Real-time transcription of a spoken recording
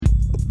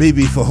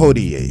Bibi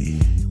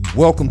Fahodie.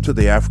 Welcome to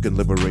the African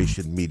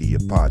Liberation Media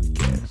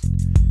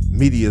Podcast.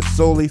 Media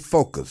solely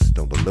focused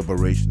on the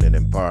liberation and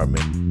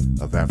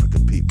empowerment of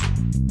African people.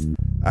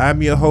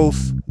 I'm your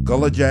host,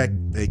 Gullah Jack,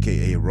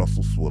 aka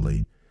Russell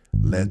Swilly.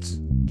 Let's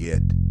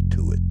get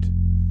to it.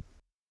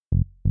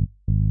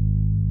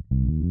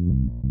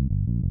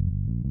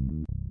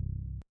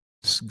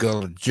 It's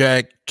Gullah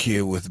Jack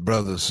here with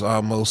brothers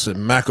Amos and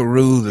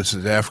Macaru. This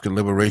is African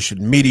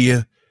Liberation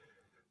Media.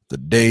 The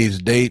day's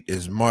date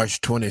is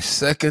March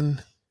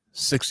 22nd,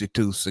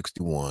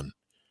 6261.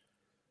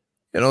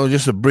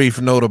 Just a brief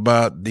note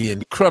about the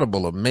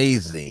incredible,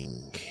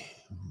 amazing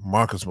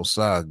Marcus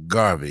Mosiah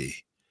Garvey,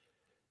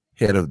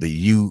 head of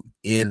the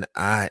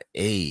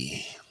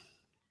UNIA.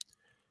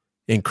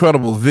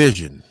 Incredible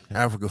vision,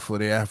 Africa for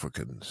the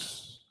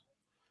Africans.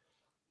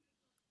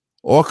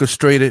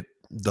 Orchestrated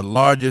the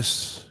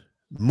largest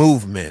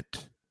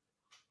movement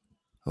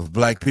of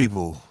Black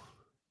people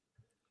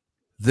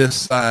this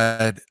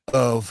side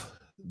of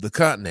the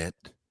continent,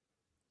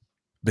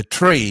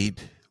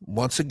 betrayed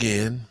once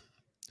again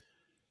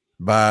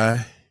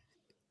by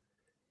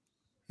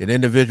an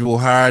individual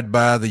hired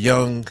by the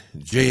young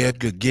J.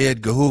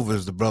 Edgar Hoover,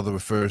 as the brother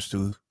refers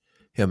to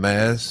him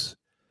as.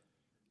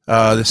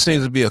 There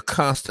seems to be a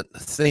constant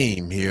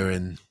theme here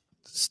in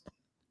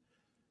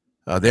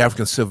the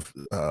African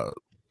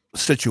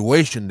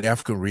situation, the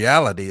African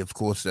reality, of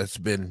course, that's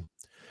been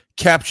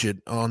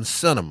captured on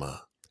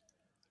cinema.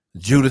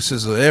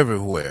 Judases are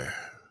everywhere.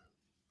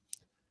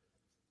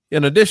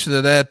 In addition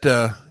to that,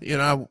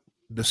 I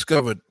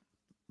discovered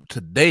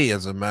today,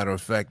 as a matter of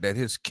fact, that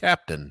his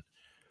captain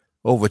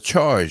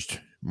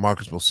overcharged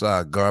Marcus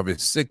Mosiah Garvey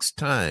 6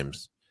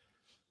 times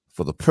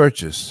for the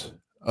purchase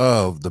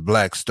of the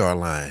Black Star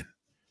Line.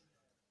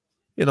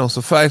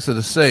 Suffice it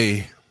to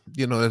say,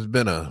 there's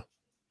been a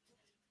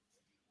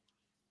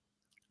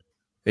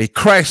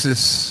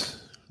crisis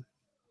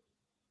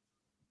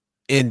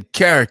in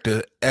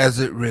character as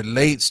it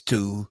relates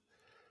to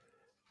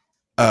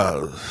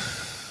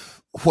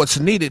what's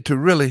needed to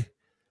really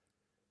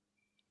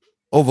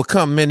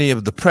overcome many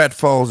of the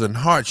pratfalls and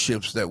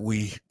hardships that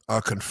we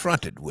are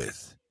confronted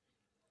with.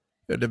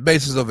 At the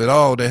basis of it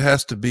all, there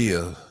has to be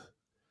a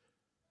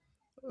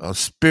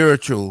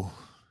spiritual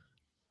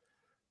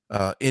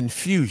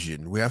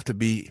infusion. We have to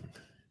be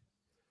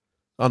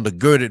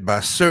undergirded by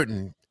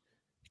certain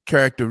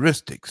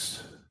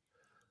characteristics,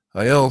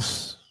 or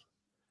else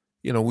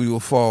we will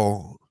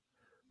fall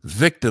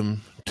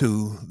victim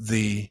to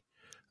the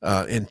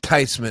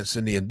enticements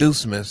and the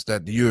inducements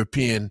that the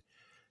European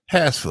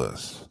has for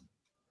us.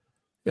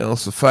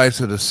 Suffice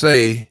it to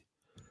say,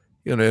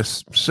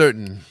 there's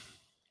certain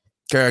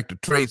character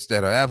traits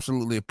that are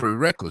absolutely a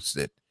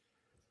prerequisite.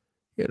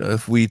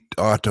 If we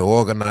are to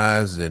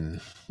organize,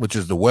 which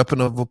is the weapon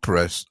of the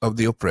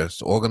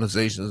oppressed,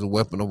 organization is a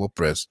weapon of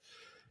oppressed.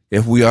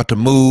 If we are to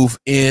move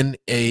in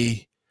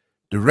a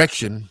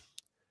direction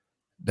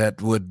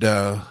that would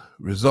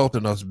result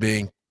in us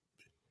being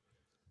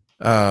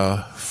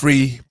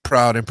free,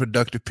 proud, and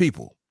productive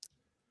people.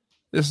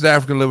 This is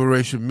African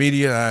Liberation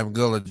Media. I'm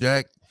Gullah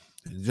Jack.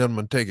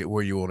 Gentlemen, take it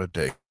where you want to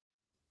take.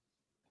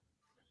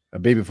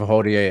 Bibi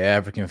Fahodie,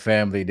 African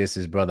family. This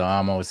is Brother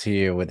Amos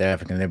here with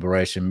African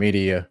Liberation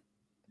Media.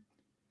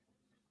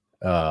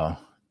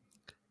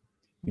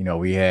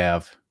 We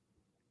have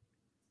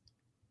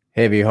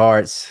heavy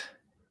hearts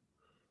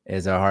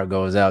as our heart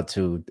goes out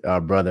to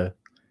our brother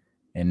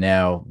and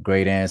now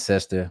great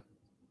ancestor,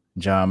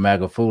 John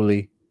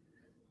Magufuli,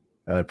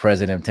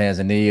 President of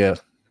Tanzania.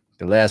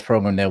 The last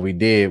program that we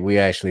did, we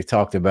actually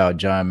talked about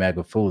John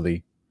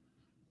Magufuli,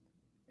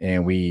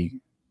 and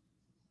we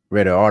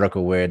read an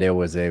article where there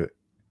was a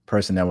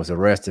person that was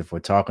arrested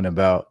for talking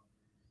about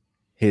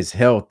his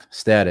health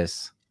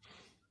status.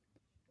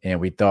 And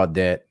we thought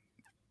that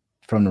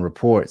from the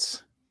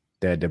reports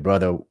that the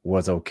brother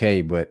was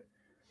okay, but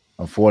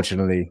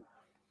unfortunately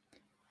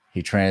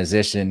he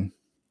transitioned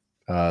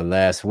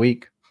last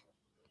week,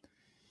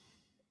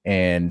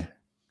 and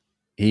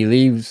he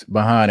leaves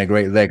behind a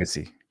great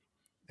legacy.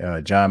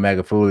 John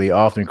Magufuli,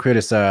 often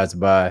criticized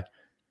by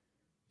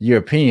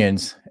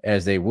Europeans,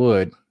 as they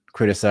would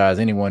criticize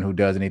anyone who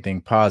does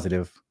anything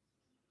positive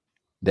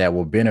that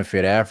will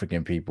benefit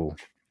African people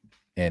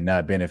and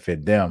not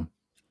benefit them.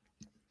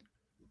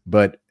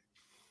 But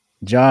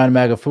John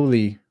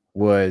Magufuli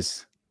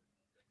was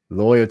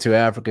loyal to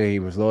Africa. He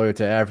was loyal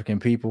to African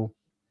people.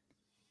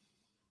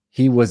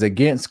 He was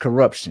against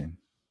corruption,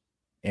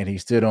 and he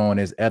stood on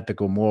his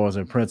ethical morals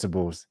and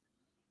principles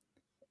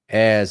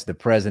as the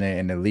president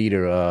and the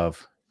leader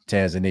of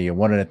Tanzania.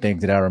 One of the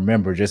things that I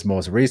remember just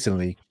most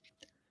recently,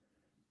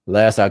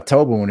 last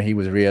October when he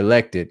was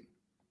reelected,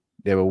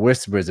 there were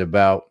whispers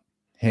about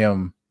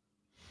him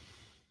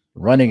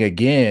running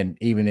again,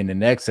 even in the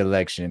next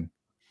election.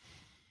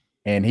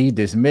 And he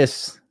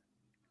dismissed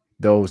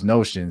those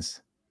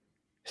notions,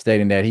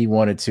 stating that he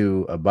wanted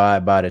to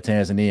abide by the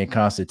Tanzanian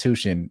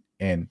constitution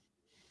and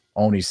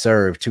only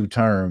serve 2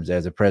 terms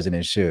as a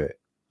president should.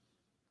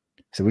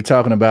 So we're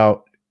talking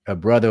about a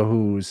brother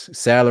whose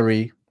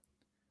salary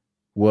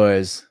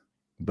was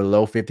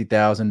below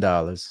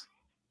 $50,000,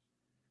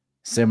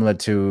 similar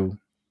to,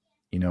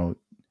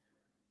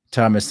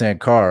 Thomas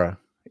Sankara,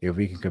 if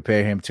we can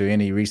compare him to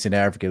any recent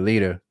African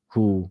leader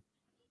who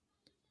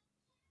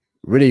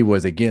really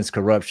was against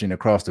corruption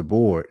across the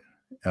board.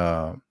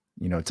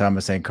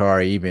 Thomas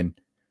Sankara even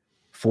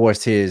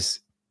forced his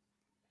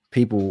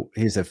people,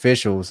 his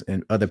officials,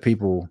 and other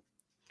people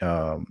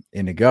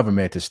in the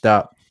government to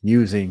stop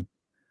using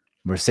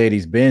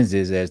Mercedes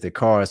Benzes as the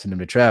cars for them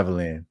to travel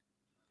in.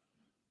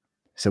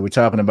 So we're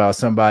talking about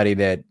somebody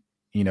that,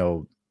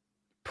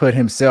 put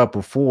himself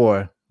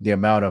before the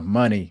amount of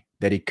money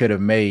that he could have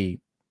made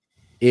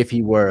if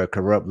he were a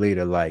corrupt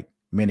leader like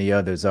many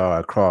others are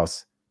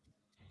across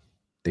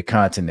the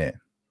continent.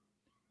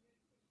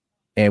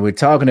 And we're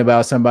talking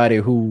about somebody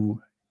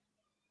who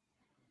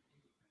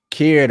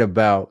cared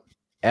about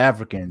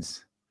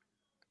Africans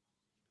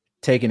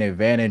taking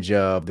advantage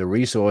of the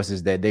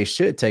resources that they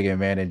should take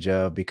advantage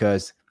of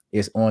because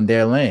it's on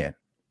their land.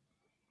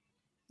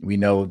 We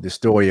know the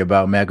story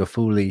about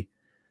Magufuli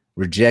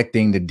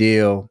rejecting the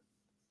deal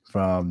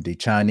from the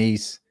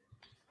Chinese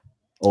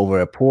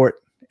over a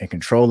port and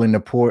controlling the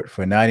port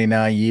for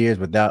 99 years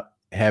without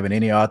having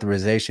any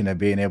authorization of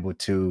being able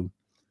to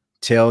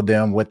tell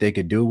them what they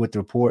could do with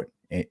the port.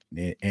 And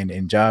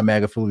in John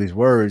Magafuli's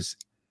words,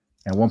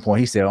 at one point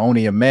he said,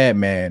 only a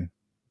madman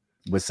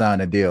would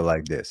sign a deal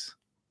like this.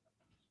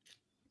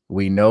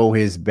 We know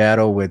his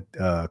battle with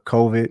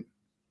COVID,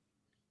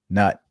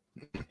 not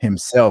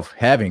himself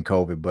having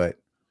COVID, but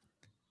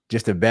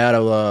just a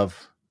battle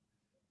of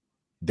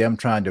them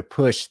trying to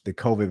push the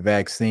COVID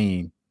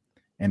vaccine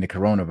and the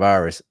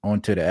coronavirus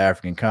onto the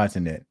African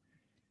continent,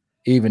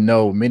 even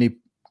though many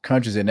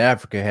countries in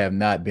Africa have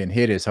not been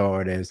hit as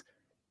hard as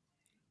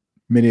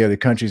many of the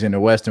countries in the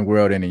Western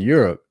world and in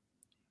Europe.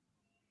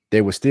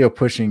 They were still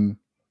pushing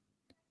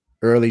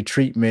early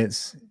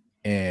treatments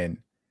and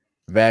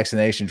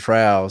vaccination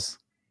trials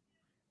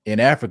in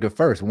Africa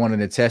first, wanting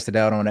to test it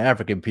out on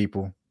African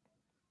people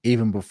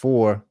even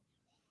before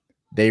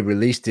they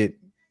released it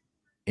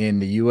in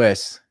the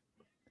US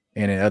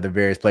and in other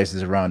various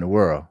places around the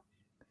world.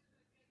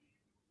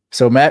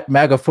 So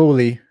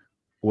Magufuli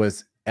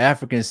was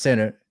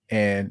African-centered,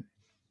 and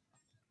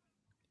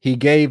he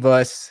gave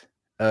us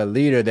a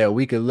leader that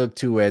we could look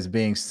to as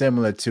being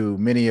similar to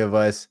many of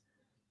us,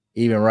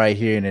 even right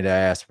here in the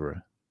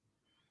diaspora.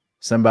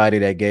 Somebody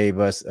that gave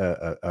us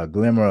a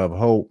glimmer of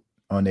hope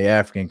on the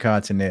African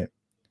continent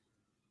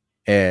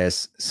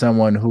as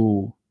someone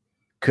who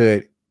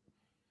could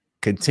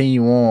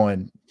continue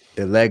on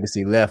the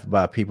legacy left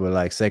by people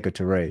like Sekou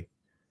Touré,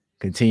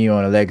 continue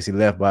on the legacy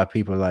left by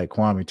people like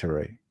Kwame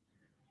Touré,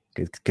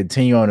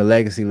 continue on the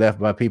legacy left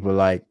by people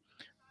like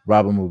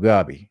Robert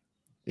Mugabe.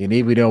 And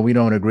even though we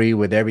don't agree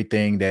with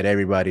everything that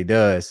everybody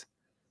does,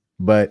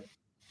 but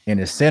in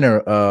the center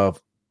of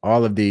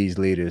all of these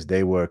leaders,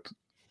 they were,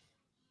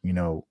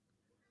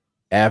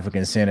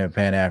 African-centered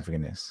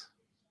Pan-Africanists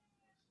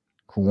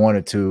who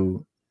wanted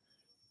to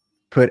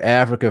put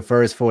Africa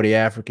first for the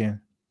African,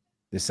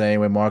 the same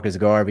way Marcus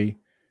Garvey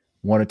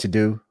wanted to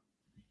do.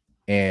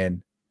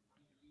 And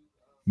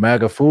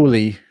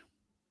Magufuli,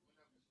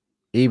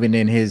 even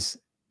in his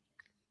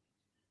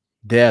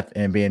death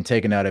and being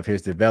taken out of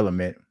his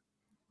development,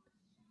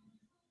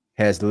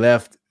 has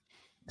left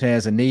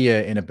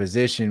Tanzania in a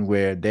position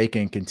where they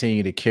can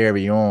continue to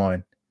carry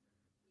on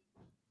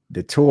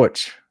the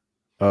torch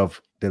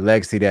of the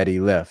legacy that he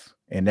left.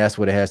 And that's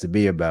what it has to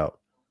be about.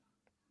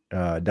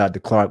 Dr.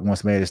 Clark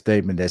once made a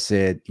statement that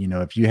said,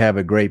 if you have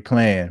a great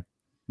plan,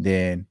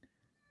 then,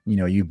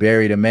 you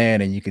bury the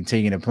man and you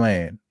continue to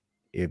plan.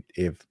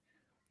 If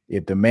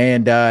the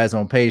man dies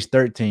on page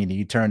 13,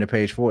 you turn to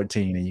page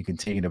 14 and you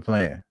continue to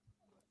plan.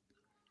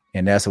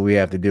 And that's what we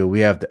have to do.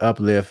 We have to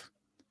uplift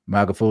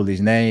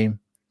Magafuli's name,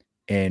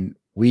 and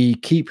we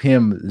keep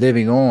him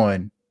living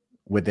on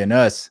within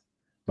us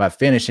by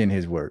finishing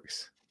his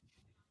works,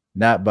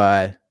 not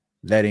by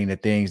letting the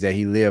things that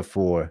he lived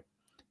for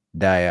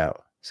die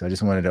out. So I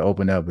just wanted to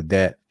open up with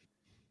that.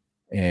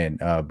 And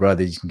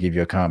brother, you can give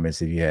your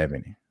comments if you have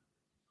any.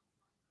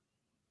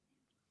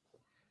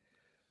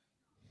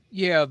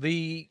 Yeah,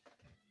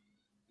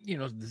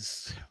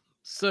 this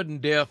sudden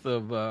death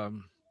of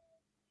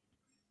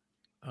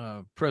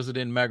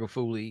President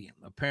Magufuli,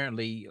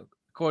 apparently,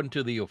 according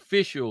to the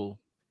official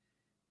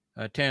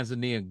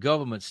Tanzanian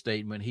government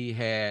statement, he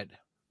had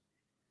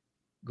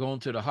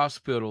gone to the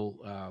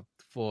hospital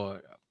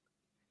for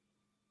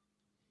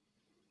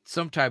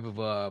some type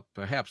of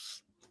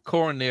perhaps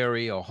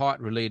coronary or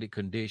heart-related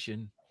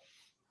condition,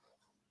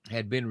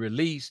 had been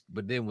released,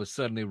 but then was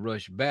suddenly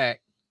rushed back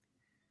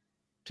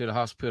to the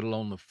hospital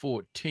on the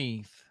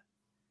 14th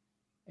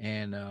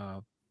and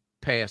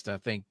passed, I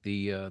think,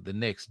 the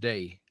next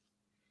day.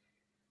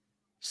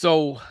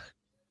 So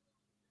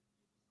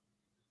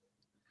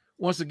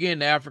once again,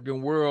 the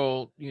African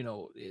world,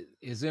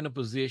 is in a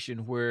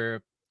position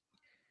where,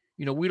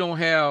 we don't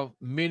have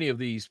many of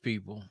these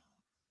people,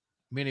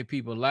 many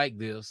people like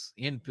this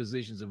in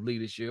positions of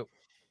leadership.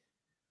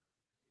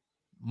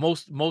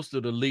 Most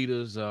of the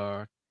leaders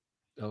are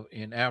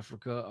in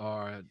Africa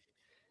are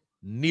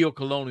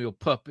neocolonial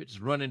puppets,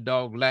 running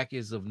dog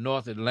lackeys of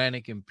North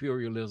Atlantic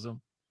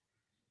imperialism,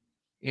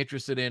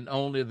 interested in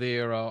only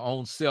their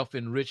own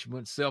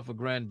self-enrichment,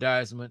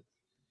 self-aggrandizement,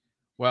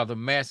 while the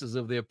masses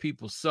of their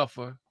people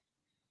suffer,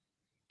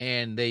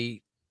 and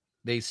they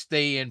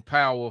stay in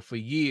power for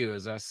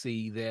years. I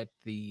see that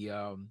the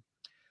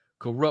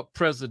corrupt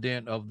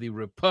president of the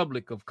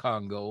Republic of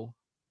Congo,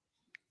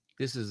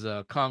 this is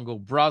Congo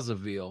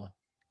Brazzaville,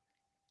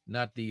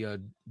 not the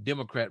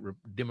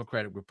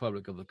Democratic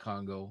Republic of the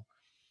Congo,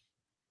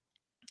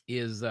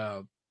 is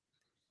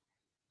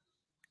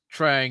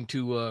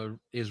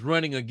is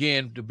running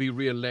again to be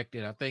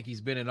reelected. I think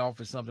he's been in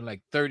office something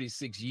like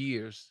 36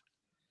 years.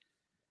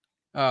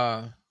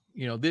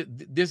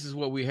 This is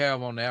what we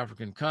have on the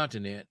African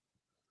continent,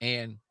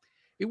 and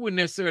it wouldn't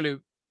necessarily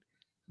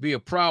be a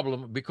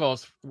problem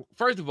because,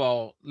 first of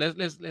all,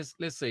 let's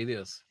say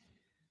this: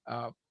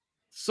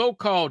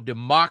 so-called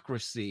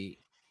democracy,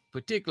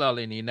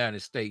 particularly in the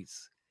United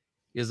States,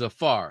 is a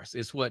farce.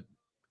 It's what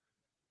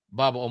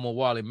Baba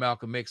Omowale,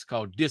 Malcolm X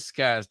called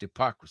disguised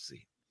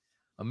hypocrisy.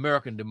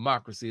 American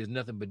democracy is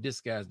nothing but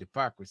disguised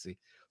hypocrisy.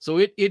 So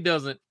it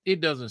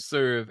doesn't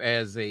serve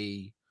as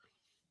a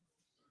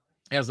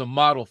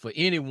model for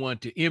anyone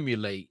to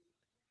emulate.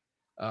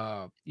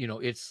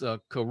 It's a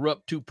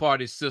corrupt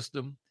two-party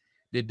system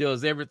that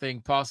does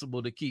everything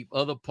possible to keep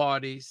other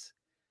parties,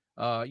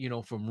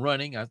 from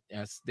running.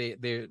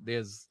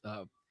 There's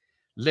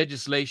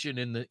legislation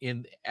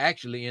in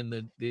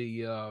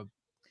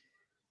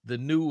the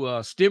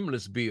new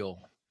stimulus bill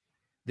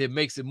that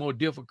makes it more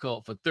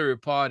difficult for third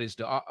parties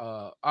to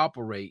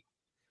operate,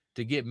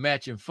 to get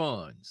matching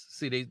funds.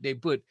 See,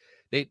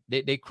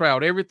 they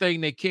crowd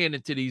everything they can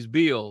into these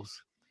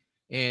bills,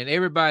 and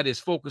everybody is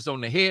focused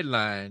on the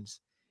headlines.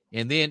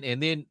 And then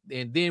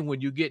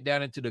when you get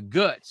down into the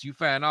guts, you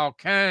find all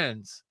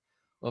kinds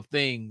of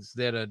things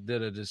that are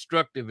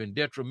destructive and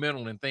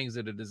detrimental, and things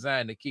that are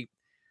designed to keep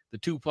the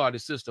two-party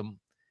system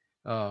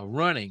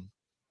running.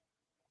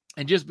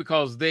 And just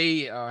because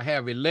they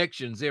have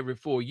elections every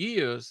 4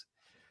 years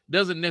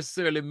doesn't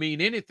necessarily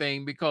mean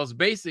anything, because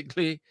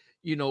basically,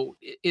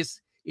 it's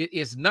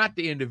not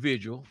the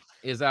individual,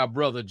 as our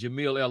brother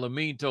Jamil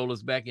El-Amin told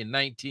us back in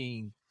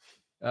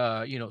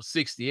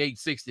 1968,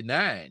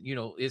 69.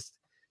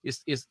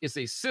 It's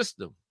a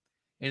system,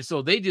 and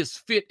so they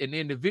just fit an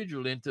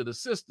individual into the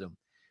system.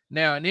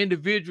 Now, an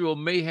individual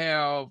may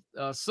have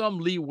some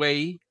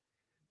leeway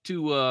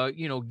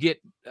to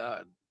get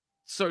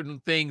certain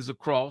things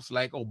across,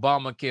 like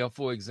Obamacare,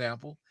 for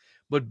example.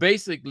 But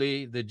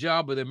basically, the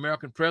job of the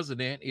American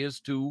president is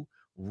to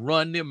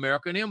run the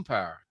American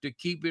empire, to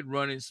keep it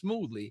running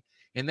smoothly.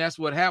 And that's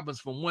what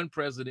happens from one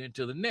president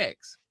to the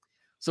next.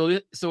 So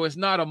it's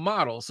not a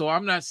model. So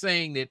I'm not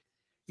saying that,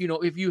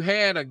 if you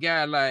had a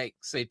guy like,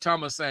 say,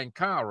 Thomas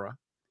Sankara,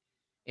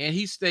 and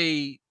he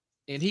stayed,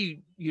 and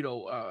he,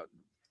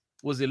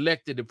 was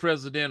elected the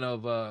president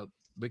of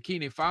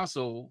Burkina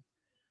Faso,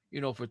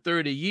 for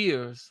 30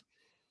 years,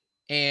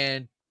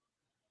 and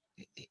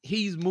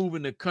he's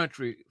moving the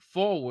country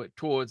forward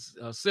towards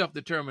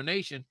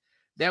self-determination,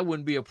 that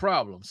wouldn't be a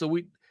problem. So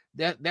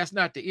that's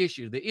not the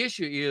issue. The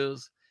issue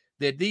is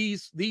that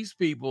these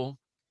people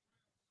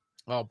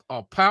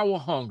are power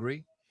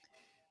hungry.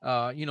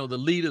 The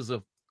leaders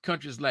of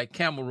countries like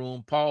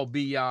Cameroon, Paul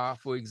Biya,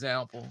 for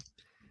example,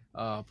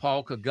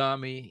 Paul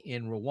Kagame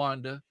in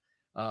Rwanda,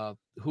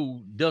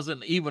 who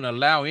doesn't even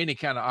allow any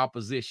kind of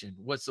opposition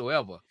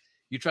whatsoever.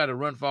 You try to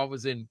run for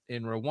office in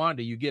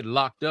Rwanda, you get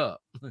locked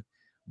up.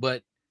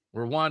 But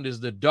Rwanda is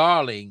the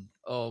darling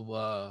of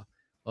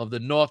the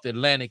North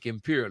Atlantic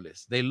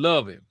imperialists. They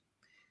love him.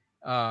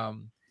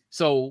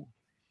 So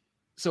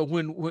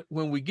when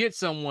we get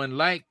someone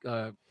like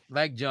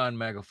John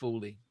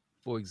Magufuli,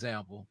 for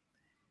example,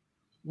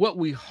 what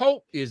we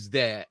hope is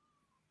that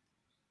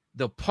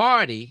the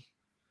party,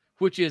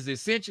 which has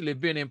essentially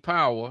been in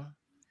power,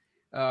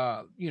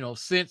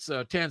 since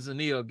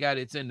Tanzania got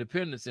its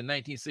independence in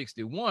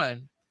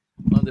 1961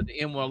 under the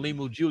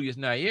Mwalimu Julius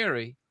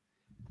Nyerere,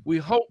 we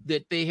hope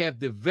that they have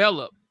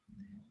developed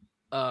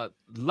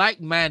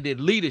like-minded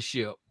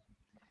leadership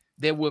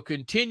that will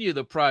continue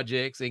the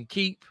projects and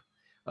keep,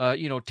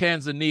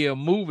 Tanzania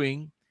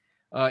moving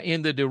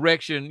in the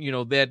direction,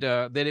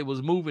 that it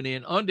was moving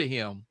in under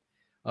him,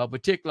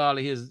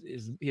 particularly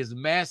his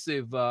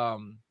massive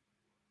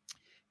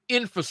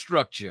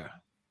infrastructure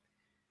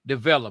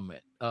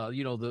development,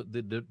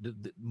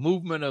 the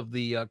movement of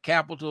the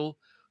capital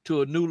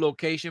to a new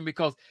location,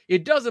 because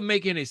it doesn't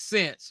make any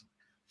sense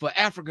for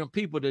African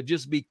people to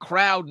just be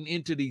crowding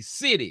into these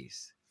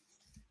cities.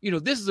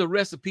 This is a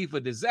recipe for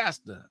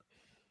disaster.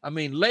 I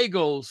mean,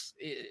 Lagos,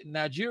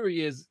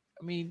 Nigeria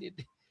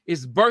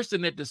it's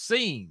bursting at the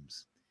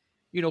seams.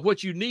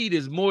 What you need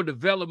is more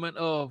development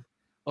of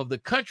the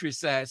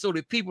countryside, so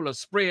that people are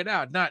spread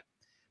out, not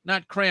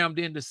crammed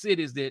into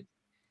cities that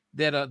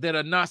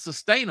are not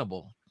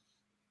sustainable.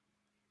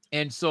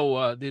 And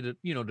so the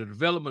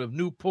development of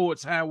new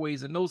ports,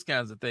 highways, and those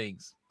kinds of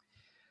things.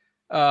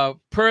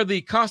 Per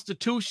the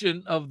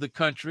constitution of the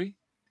country,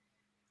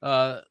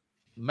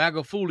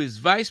 Magufuli's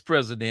vice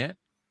president,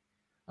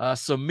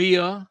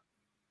 Samia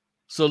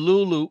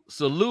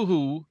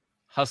Suluhu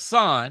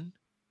Hassan,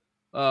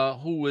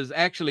 who was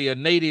actually a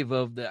native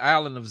of the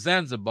island of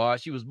Zanzibar.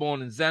 She was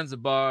born in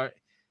Zanzibar,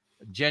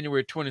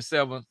 January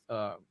 27th,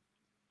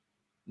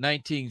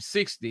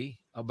 1960,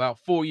 about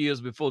 4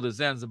 years before the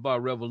Zanzibar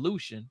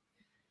Revolution.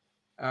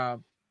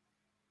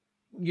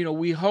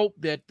 We hope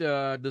that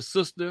the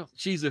sister,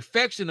 she's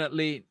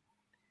affectionately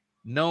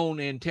known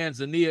in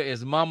Tanzania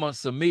as Mama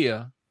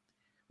Samia.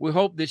 We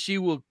hope that she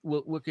will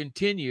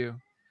continue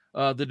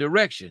the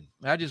direction.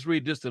 I just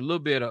read just a little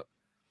bit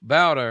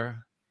about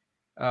her.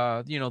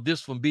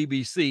 This from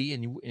BBC,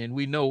 and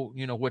we know,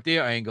 what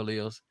their angle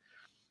is.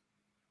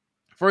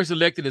 First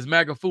elected as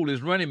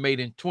Magufuli's running mate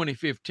in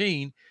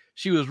 2015,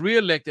 she was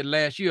reelected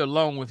last year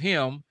along with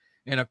him,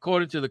 and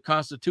according to the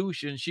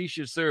Constitution, she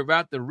should serve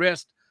out the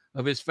rest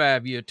of his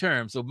 5-year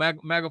term. So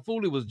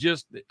Magufuli was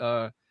just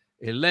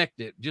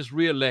reelected,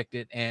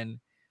 and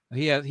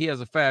he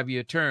has a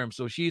 5-year term,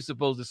 so she's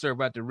supposed to serve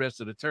out the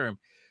rest of the term.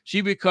 She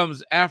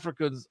becomes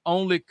Africa's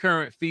only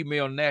current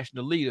female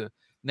national leader.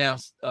 Now,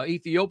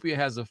 Ethiopia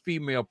has a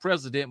female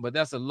president, but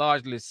that's a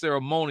largely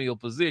ceremonial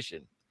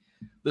position.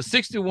 The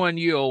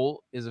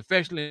 61-year-old is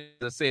affectionately,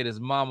 as I said, as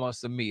Mama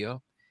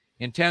Samia.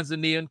 In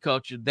Tanzanian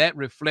culture, that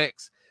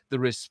reflects the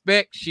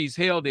respect she's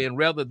held in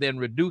rather than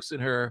reducing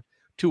her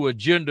to a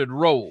gendered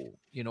role.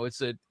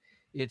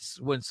 It's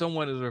when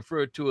someone is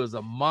referred to as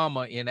a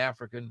mama in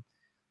African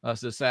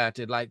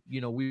society, like,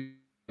 we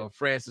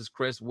Frances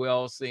Cress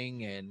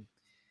Welsing and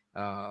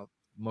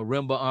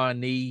Marimba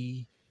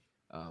Ani,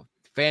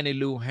 Fannie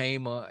Lou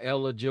Hamer,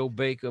 Ella Jo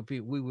Baker.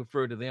 We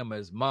refer to them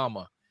as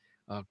Mama.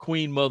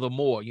 Queen Mother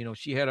Moore,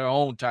 she had her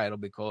own title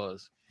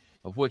because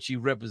of what she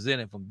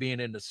represented from being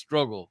in the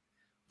struggle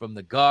from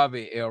the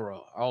Garvey era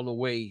all the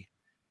way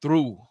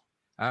through.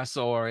 I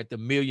saw her at the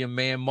Million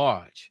Man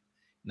March,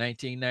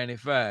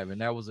 1995,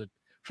 and that was a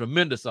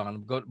tremendous honor.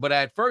 But I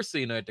had first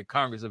seen her at the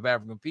Congress of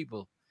African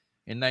People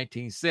in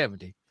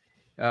 1970.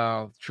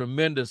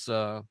 Tremendous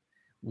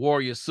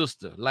warrior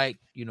sister, like,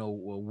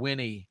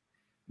 Winnie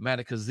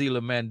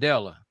Madikizela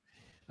Mandela.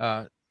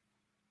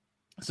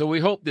 So we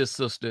hope this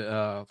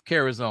sister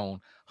carries on.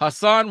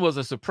 Hassan was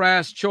a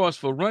surprise choice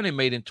for running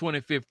mate in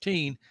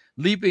 2015,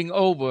 leaping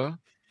over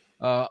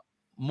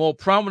more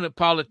prominent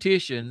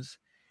politicians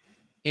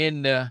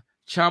in the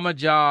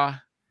Chama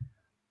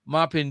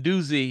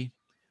Mapinduzi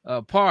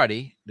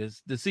party,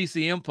 the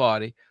CCM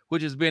party,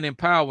 which has been in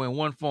power in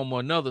one form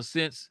or another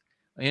since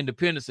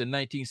independence in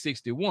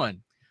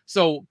 1961.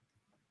 So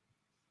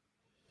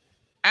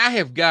I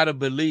have got to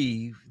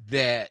believe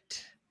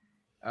that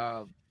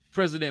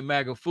President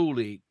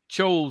Magufuli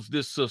chose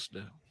this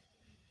sister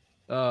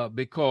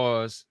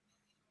because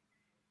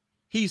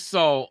he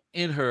saw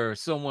in her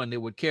someone that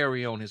would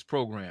carry on his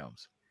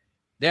programs.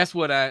 That's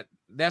what I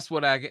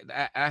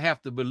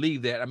have to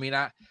believe that. I mean,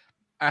 I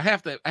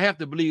have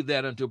to believe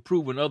that until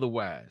proven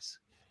otherwise.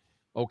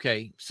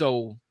 Okay,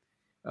 so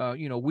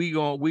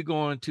we're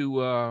going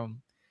to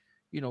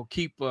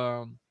keep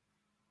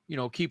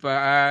keep our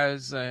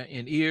eyes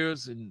and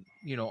ears and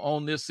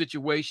on this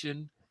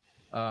situation.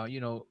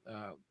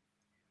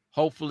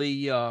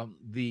 Hopefully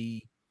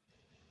the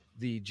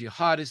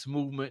jihadist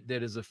movement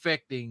that is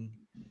affecting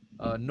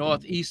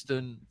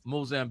northeastern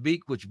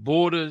Mozambique, which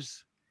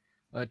borders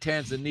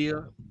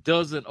Tanzania,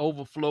 doesn't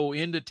overflow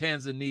into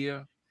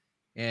Tanzania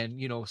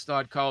and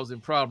start causing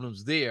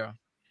problems there.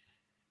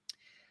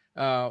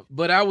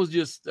 But I was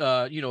just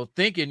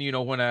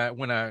thinking, when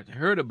I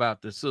heard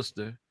about the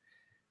sister,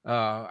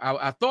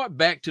 I thought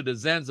back to the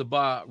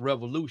Zanzibar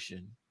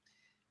Revolution,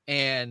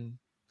 and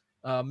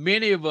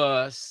many of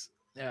us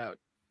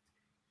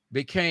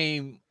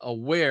became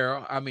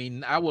aware. I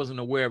mean, I wasn't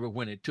aware of it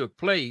when it took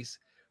place,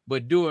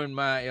 but during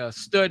my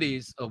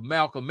studies of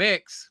Malcolm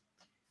X,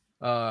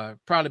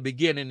 probably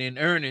beginning in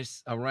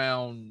earnest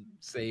around,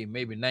 say,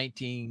 maybe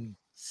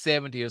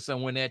 1970 or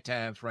somewhere in that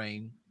time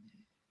frame,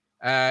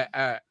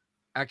 I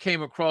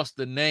came across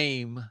the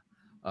name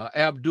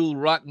Abdul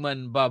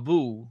Rahman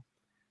Babu,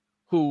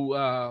 who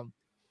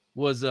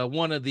was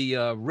one of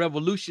the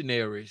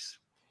revolutionaries,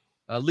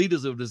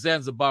 leaders of the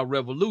Zanzibar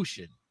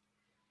Revolution.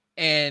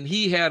 And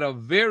he had a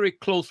very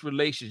close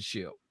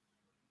relationship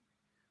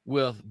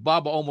with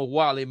Baba Omar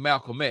Wale,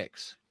 Malcolm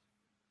X.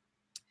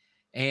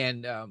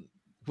 And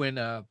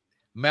when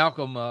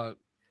Malcolm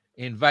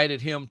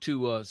invited him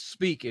to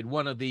speak at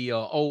one of the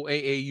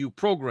OAAU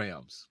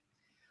programs.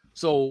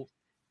 So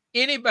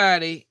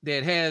anybody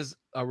that has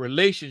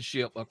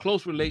a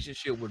close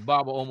relationship with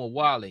Baba Omar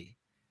Wale,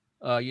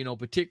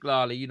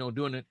 particularly,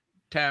 during the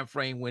time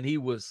frame when he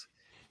was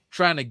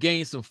trying to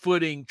gain some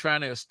footing,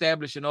 trying to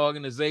establish an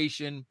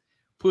organization,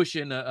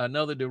 pushing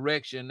another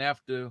direction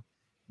after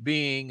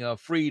being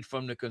freed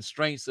from the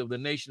constraints of the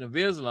Nation of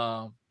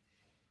Islam.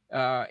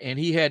 And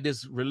he had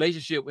this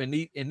relationship,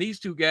 and these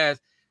two guys,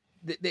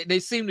 they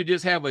seem to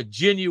just have a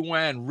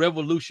genuine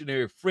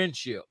revolutionary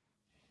friendship.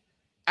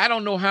 I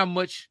don't know how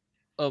much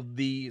of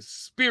the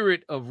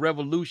spirit of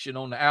revolution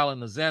on the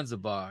island of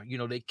Zanzibar,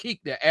 they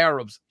kicked the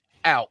Arabs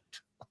out.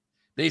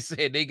 They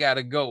said they got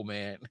to go,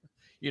 man.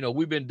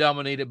 We've been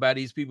dominated by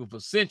these people for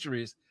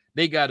centuries.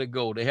 They got to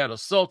go. They had a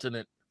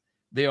sultanate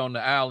there on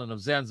the island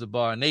of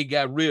Zanzibar, and they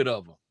got rid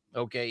of them.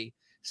 Okay,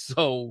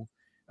 so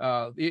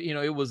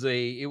it was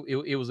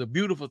a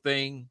beautiful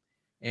thing,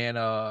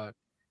 and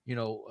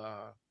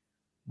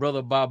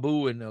Brother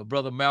Babu and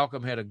Brother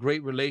Malcolm had a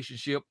great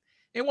relationship.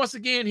 And once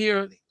again,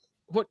 here,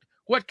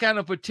 what kind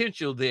of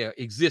potential there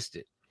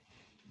existed?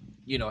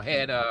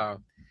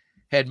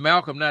 Had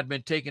Malcolm not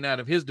been taken out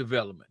of his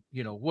development,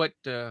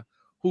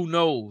 who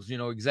knows,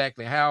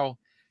 exactly how,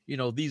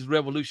 these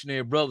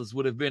revolutionary brothers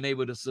would have been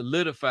able to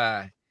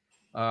solidify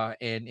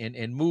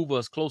and move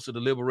us closer to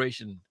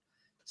liberation.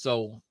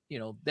 So,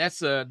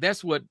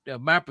 that's what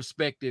my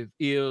perspective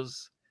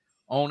is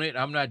on it.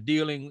 I'm not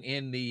dealing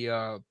in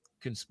the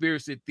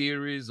conspiracy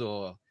theories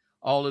or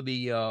all of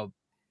the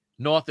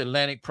North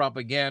Atlantic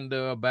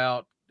propaganda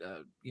about,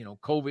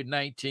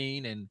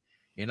 COVID-19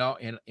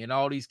 and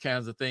all these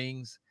kinds of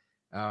things.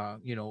 I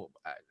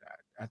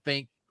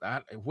think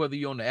whether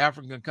you're on the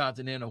African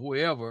continent or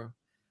wherever,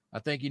 I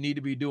think you need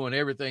to be doing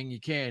everything you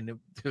can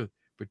to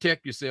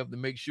protect yourself, to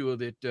make sure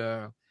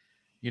that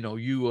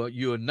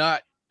you are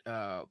not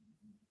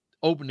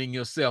opening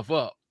yourself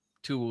up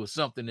to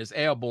something that's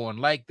airborne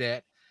like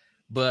that.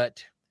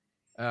 But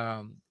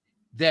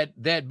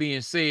that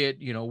being said,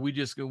 we're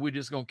just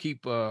gonna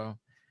keep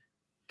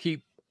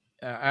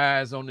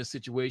eyes on this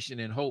situation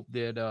and hope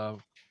that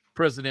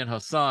President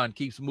Hassan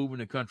keeps moving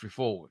the country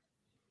forward.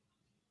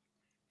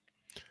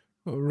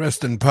 Well,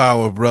 rest in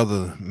power,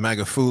 Brother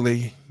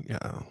Magufuli,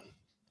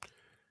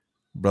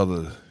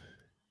 Brother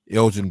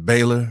Elgin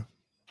Baylor,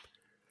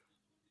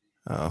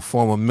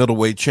 former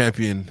middleweight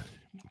champion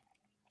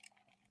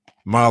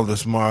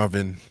Marvelous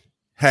Marvin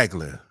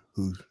Hagler,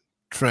 who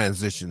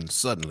transitioned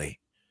suddenly.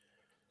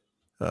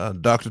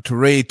 Dr.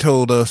 Toure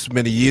told us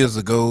many years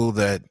ago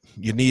that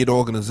you need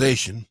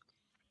organization.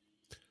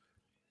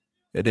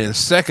 And then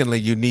secondly,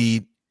 you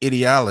need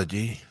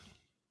ideology.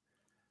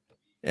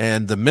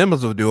 And the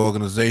members of the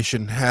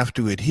organization have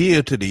to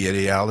adhere to the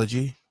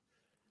ideology.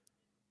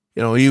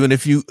 Even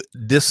if you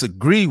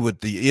disagree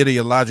with the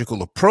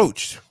ideological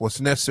approach, what's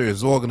necessary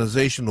is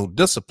organizational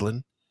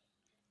discipline.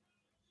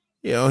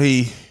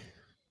 He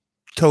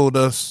told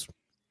us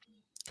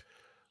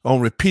on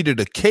repeated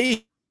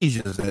occasions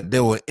that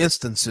there were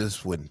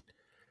instances when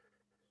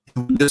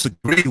he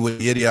disagreed with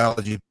the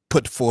ideology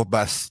put forth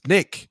by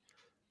SNCC,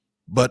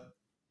 but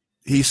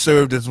he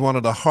served as one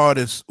of the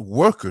hardest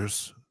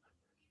workers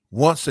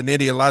once an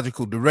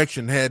ideological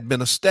direction had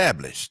been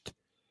established.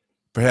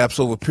 Perhaps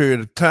over a period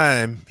of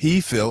time,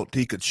 he felt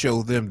he could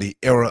show them the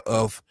error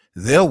of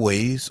their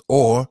ways,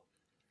 or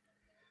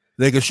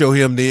they could show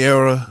him the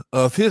error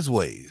of his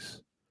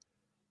ways.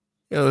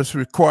 This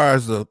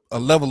requires a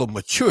level of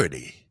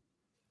maturity,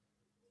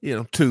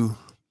 to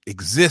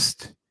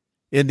exist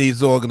in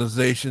these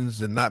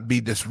organizations and not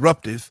be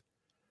disruptive.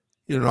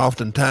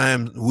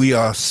 Oftentimes we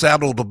are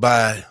saddled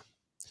by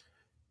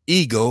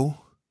ego.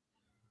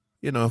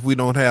 If we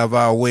don't have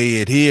our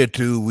way adhered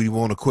to, we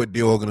want to quit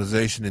the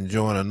organization and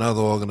join another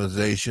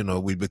organization,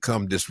 or we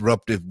become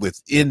disruptive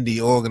within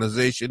the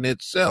organization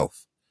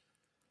itself.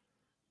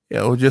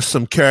 Just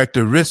some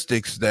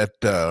characteristics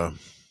that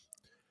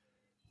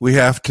we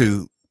have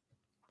to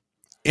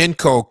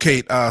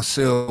inculcate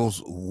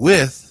ourselves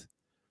with,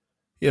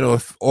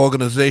 if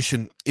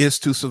organization is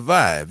to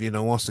survive.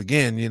 Once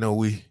again,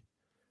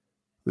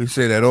 we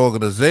say that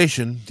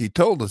organization, he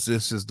told us,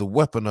 this is the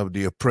weapon of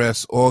the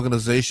oppressed.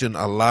 Organization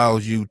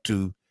allows you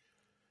to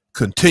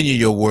continue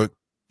your work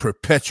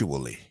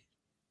perpetually.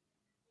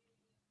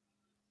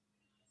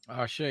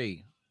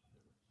 Ashe.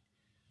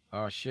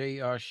 Ashe,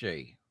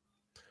 ashe.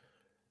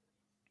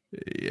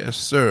 Yes,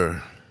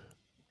 sir.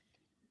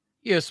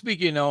 Yeah,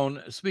 speaking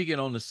on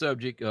the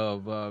subject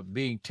of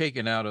being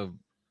taken out of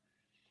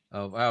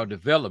our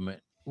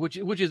development, which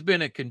has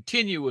been a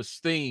continuous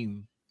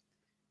theme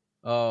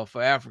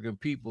for African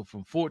people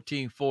from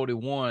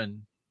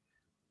 1441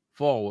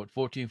 forward.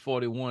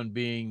 1441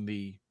 being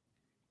the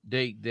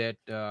date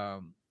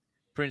that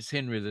Prince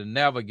Henry the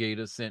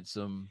Navigator sent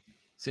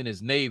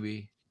his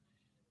navy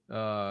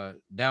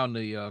down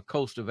the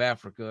coast of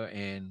Africa,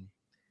 and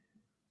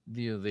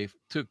they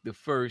took the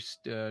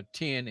first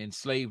 10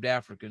 enslaved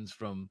Africans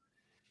from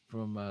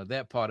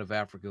that part of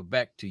Africa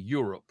back to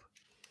Europe.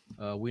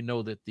 We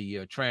know that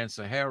the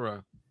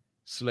Trans-Sahara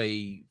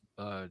slave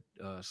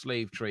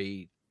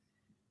trade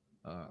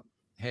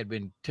had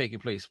been taking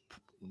place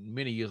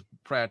many years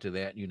prior to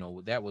that.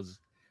 That was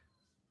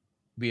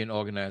being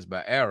organized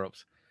by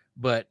Arabs,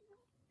 but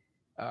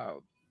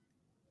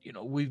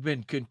we've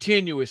been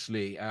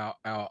continuously,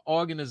 our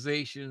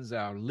organizations,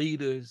 our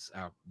leaders,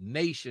 our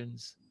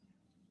nations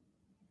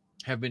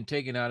have been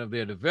taken out of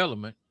their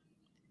development,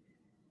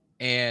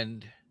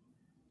 and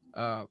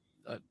a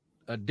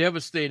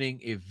devastating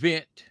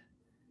event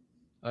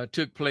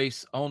took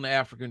place on the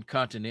African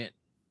continent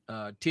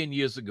 10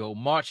 years ago.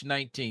 March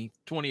 19th,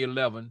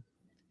 2011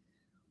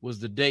 was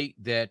the date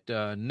that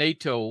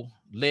NATO,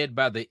 led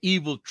by the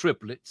evil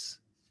triplets,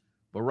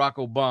 Barack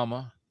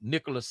Obama,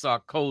 Nicolas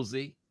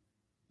Sarkozy,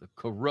 the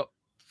corrupt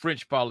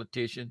French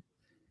politician,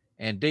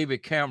 and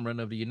David Cameron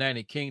of the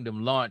United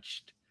Kingdom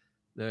launched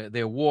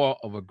their war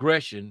of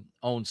aggression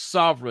on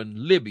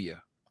sovereign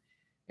Libya,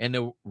 and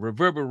the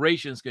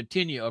reverberations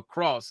continue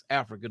across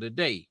Africa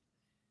today.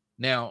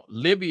 Now,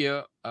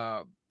 Libya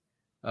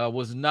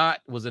was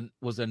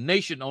a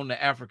nation on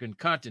the African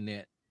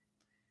continent,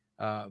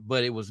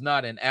 but it was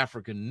not an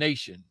African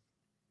nation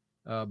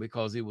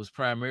because it was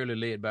primarily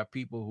led by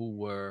people who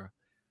were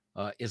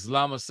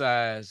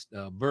Islamicized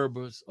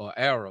Berbers or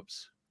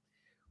Arabs.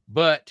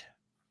 But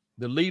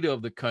the leader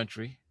of the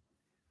country,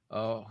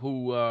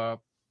 who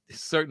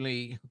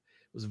certainly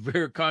was a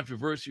very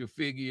controversial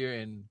figure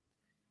and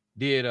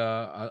did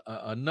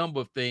a number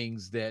of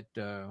things that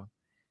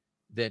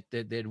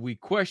we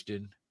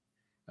questioned,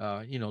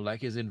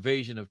 like his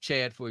invasion of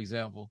Chad, for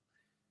example.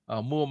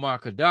 Muammar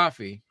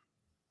Gaddafi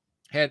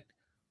had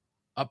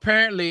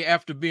apparently,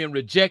 after being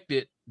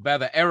rejected by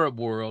the Arab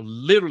world,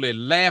 literally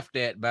laughed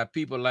at by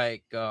people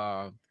like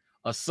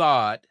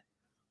Assad,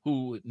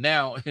 who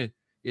now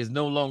is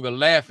no longer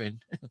laughing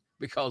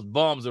because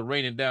bombs are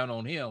raining down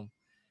on him,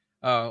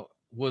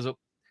 was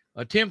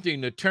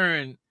attempting to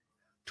turn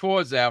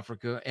towards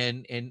Africa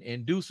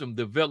and do some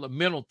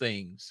developmental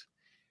things.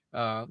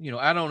 I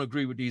don't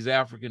agree with these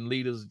African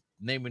leaders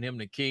naming him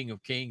the King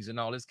of Kings and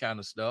all this kind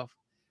of stuff.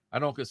 I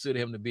don't consider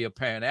him to be a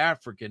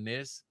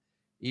Pan-Africanist,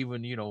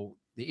 even,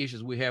 the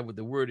issues we have with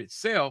the word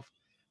itself,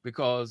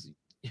 because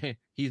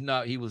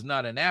he was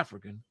not an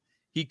African.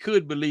 He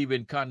could believe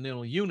in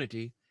continental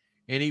unity,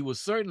 and he was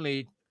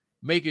certainly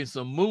making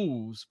some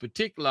moves,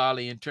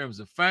 particularly in terms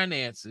of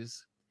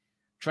finances,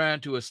 trying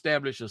to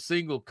establish a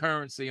single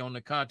currency on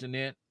the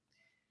continent,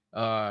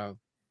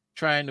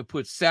 trying to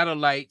put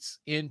satellites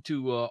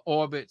into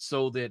orbit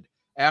so that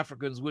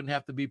Africans wouldn't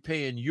have to be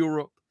paying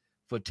Europe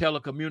for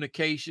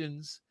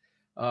telecommunications,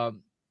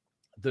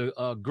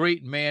 the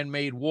great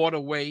man-made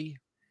waterway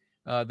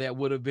that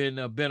would have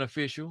been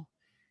beneficial.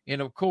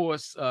 And of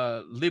course,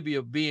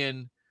 Libya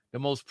being the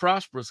most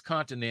prosperous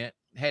continent,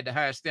 had the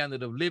highest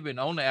standard of living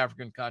on the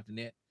African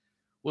continent,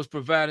 was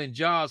providing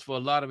jobs for a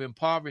lot of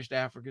impoverished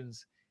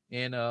Africans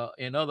in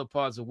other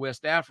parts of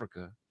West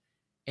Africa.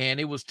 And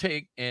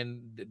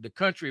the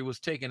country was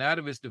taken out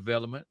of its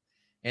development,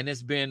 and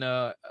it's been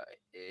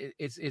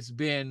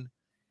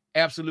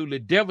absolutely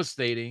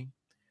devastating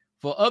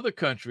for other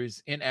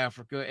countries in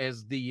Africa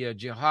as the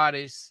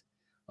jihadists,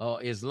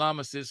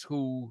 Islamicists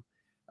who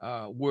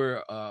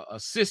were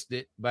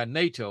assisted by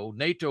NATO.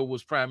 NATO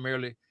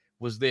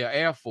was their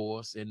air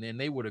force, and then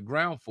they were the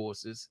ground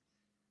forces.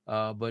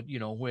 But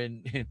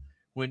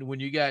when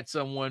you got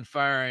someone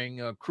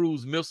firing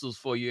cruise missiles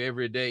for you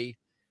every day,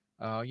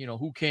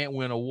 who can't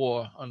win a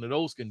war under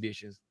those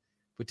conditions,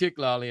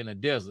 particularly in a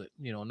desert,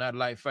 not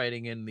like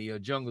fighting in the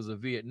jungles of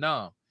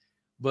Vietnam.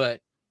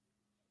 But,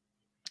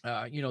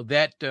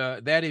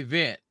 that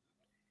event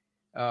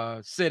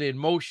set in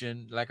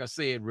motion, like I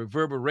said,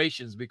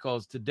 reverberations,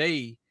 because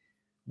today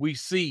we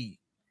see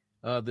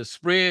the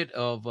spread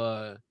of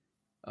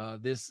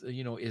this,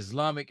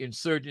 Islamic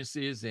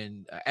insurgencies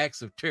and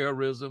acts of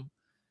terrorism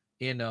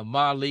in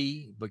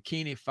Mali,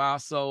 Burkina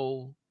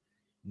Faso,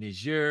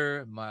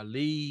 Niger,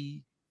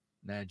 Mali,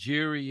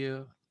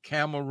 Nigeria,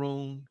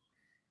 Cameroon,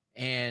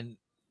 and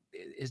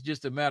it's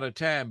just a matter of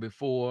time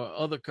before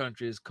other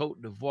countries,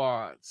 Cote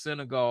d'Ivoire,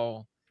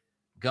 Senegal,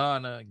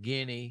 Ghana,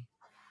 Guinea,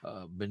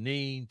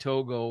 Benin,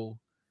 Togo,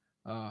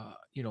 are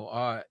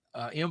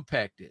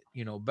impacted,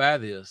 by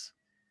this.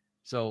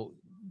 So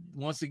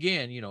once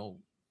again,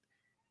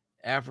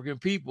 African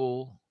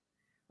people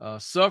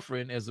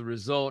suffering as a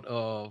result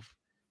of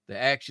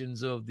the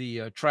actions of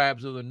the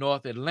tribes of the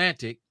North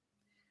Atlantic,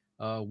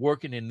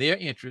 working in their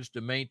interest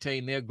to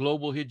maintain their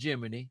global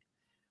hegemony,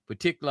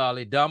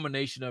 particularly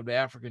domination of the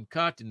African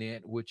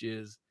continent, which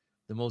is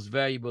the most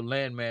valuable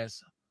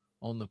landmass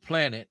on the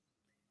planet.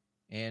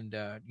 And,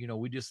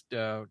 we just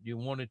you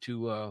wanted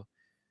to,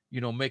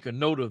 make a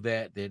note of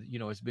that,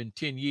 it's been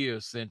 10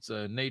 years since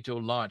NATO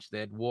launched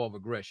that war of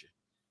aggression.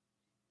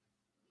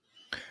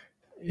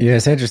 Yeah,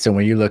 it's interesting.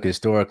 When you look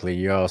historically,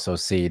 you also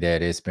see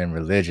that it's been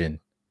religion,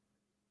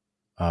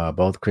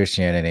 both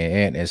Christianity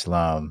and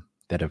Islam,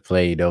 that have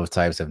played those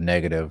types of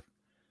negative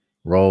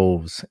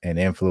roles and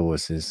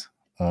influences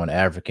on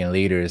African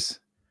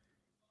leaders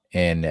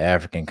in the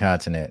African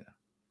continent.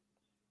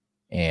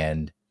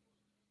 And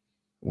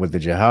with the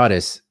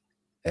jihadist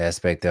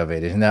aspect of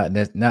it, it's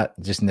not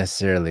just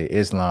necessarily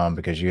Islam,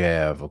 because you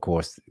have, of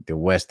course, the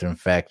Western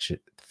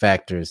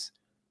factors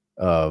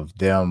of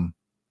them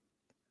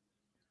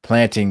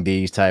planting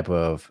these type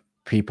of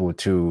people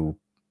to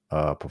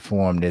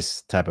perform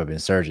this type of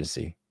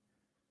insurgency.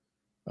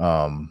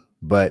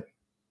 But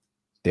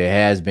there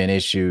has been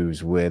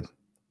issues with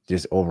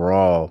just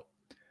overall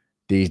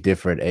these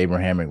different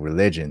Abrahamic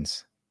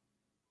religions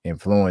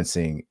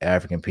influencing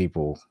African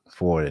people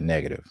for the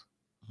negative.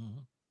 Mm-hmm.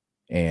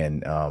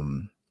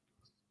 And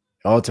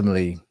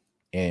ultimately,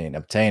 in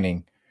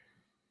obtaining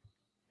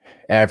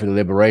African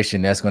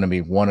liberation, that's going to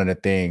be one of the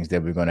things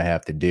that we're going to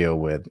have to deal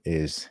with,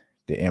 is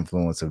the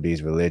influence of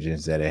these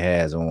religions that it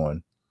has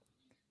on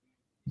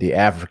the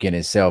African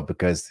itself,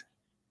 because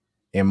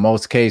in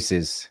most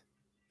cases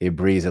it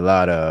breeds a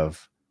lot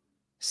of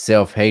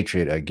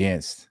self-hatred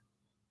against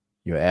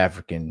your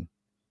African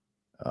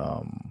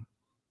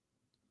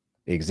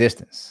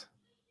existence.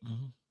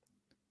 Mm-hmm.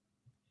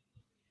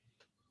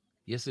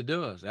 Yes, it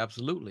does.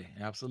 Absolutely.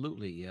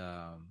 Absolutely.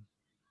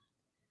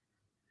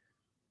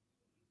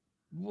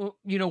 Well,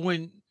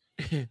 when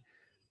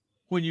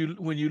when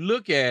you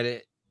look at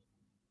it,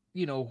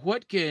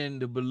 what can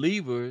the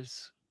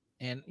believers,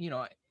 and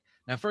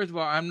now, first of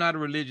all, I'm not a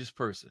religious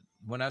person.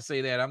 When I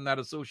say that, I'm not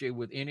associated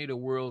with any of the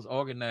world's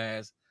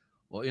organized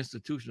or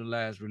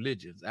institutionalized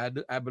religions.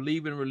 I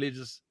believe in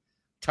religious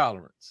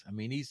tolerance. I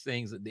mean, these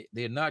things,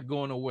 they're not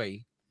going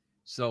away.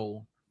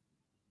 So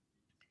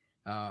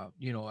I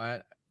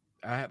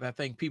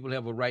think people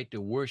have a right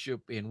to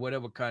worship in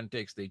whatever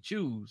context they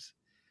choose.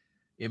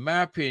 In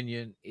my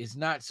opinion, it's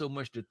not so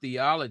much the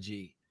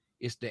theology,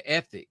 it's the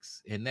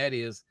ethics, and that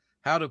is,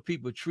 how do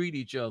people treat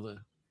each other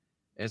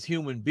as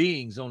human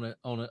beings on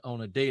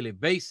a daily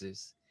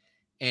basis.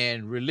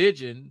 And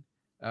religion,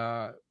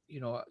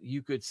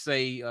 you could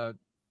say,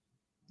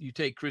 you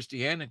take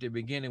Christianity,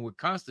 beginning with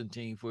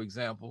Constantine, for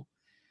example,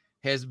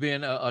 has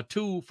been a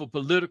tool for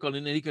political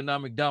and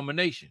economic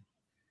domination.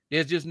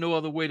 There's just no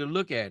other way to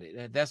look at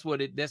it. That's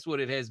what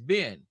it has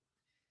been.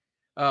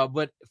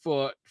 But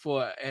for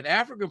an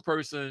African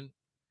person,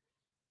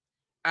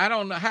 I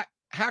don't know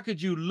how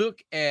could you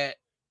look at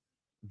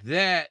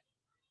that,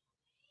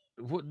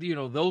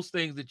 those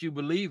things that you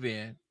believe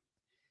in,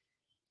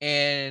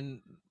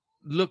 and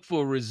look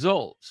for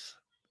results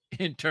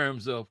in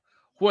terms of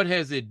what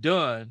has it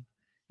done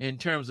in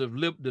terms of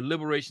the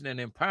liberation and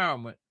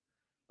empowerment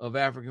of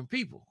African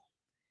people,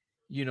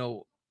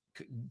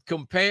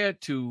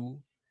 compared to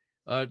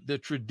the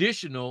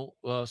traditional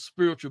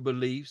spiritual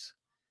beliefs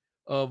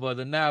of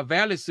the Nile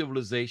Valley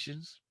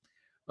civilizations,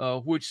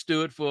 which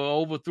stood for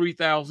over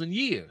 3,000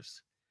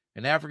 years.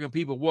 And African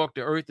people walked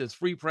the earth as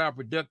free, proud,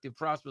 productive,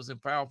 prosperous,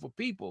 and powerful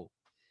people,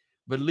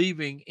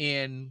 believing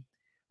in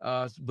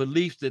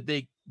beliefs that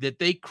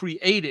they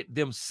created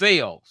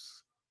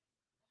themselves,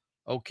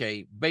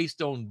 okay,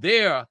 based on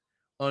their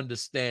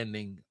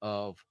understanding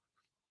of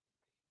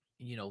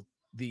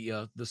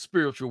the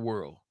spiritual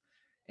world,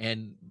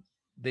 and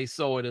they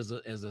saw it as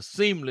a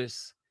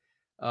seamless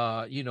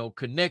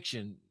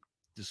connection,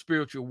 the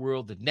spiritual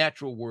world, the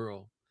natural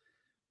world,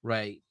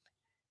 right,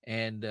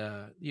 and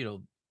the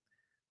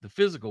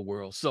physical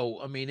world.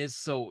 So I mean,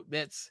 it's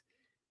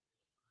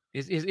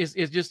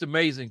just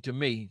amazing to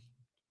me.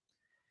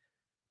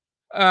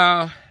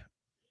 I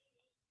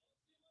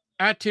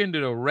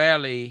attended a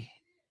rally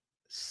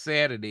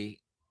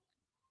Saturday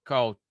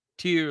called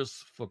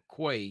Tears for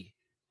Quay.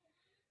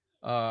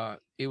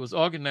 It was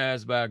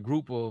organized by a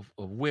group of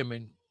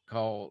women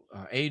called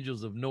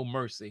Angels of No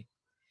Mercy.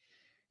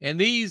 And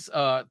these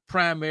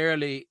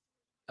primarily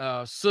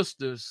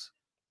sisters,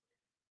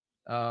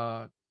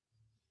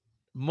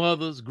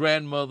 mothers,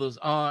 grandmothers,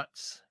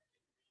 aunts,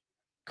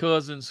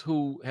 cousins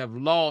who have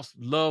lost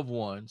loved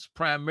ones,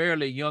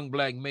 primarily young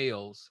Black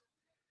males,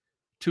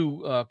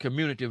 to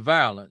community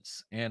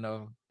violence. And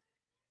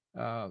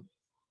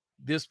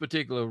this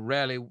particular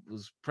rally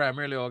was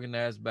primarily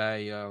organized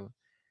by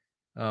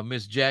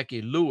Miss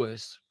Jackie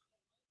Lewis,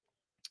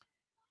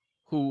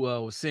 who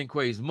was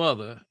Cinquay's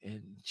mother,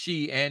 and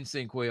she and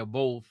Cinquay are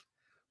both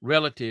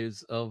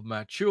relatives of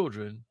my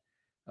children,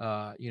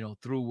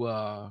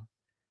 through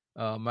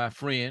my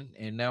friend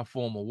and now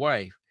former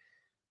wife.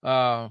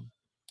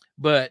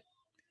 But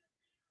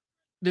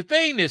the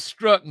thing that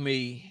struck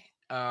me,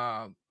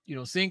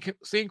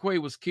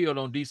 Cinquay was killed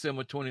on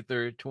December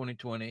 23rd,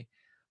 2020,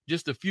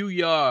 just a few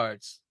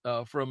yards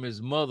from his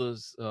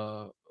mother's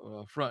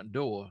front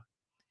door,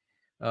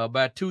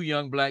 by two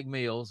young Black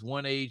males,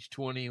 one age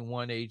 20 and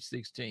one age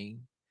 16,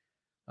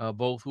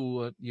 both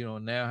who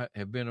now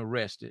have been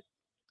arrested.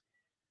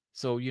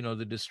 So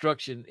the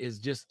destruction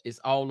is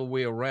all the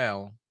way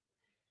around.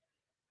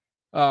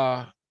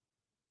 At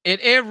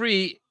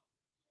every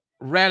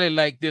rally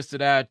like this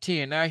that I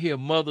attend, I hear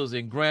mothers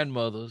and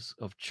grandmothers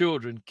of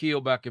children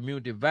killed by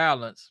community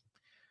violence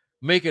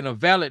making a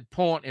valid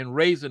point and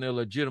raising a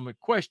legitimate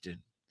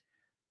question.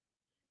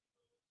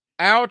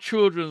 Our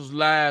children's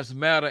lives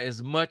matter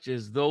as much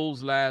as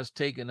those lives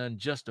taken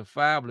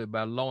unjustifiably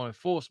by law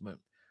enforcement.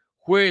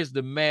 Where is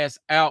the mass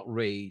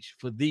outrage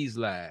for these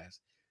lives?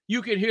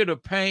 You can hear the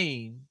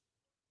pain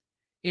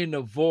in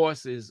the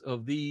voices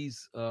of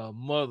these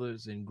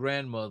mothers and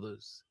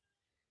grandmothers.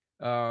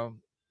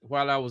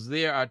 While I was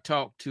there, I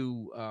talked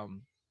to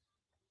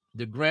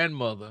the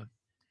grandmother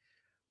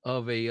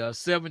of a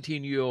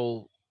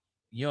 17-year-old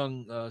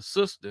young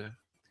sister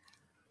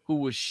who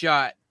was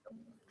shot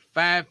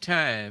 5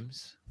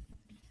 times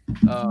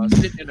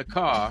sitting in a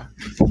car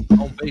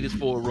on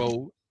Batesford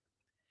Road,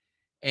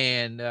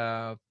 and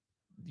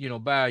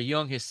by a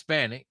young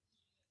Hispanic.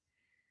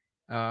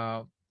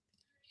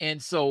 And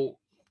so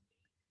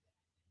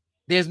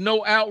there's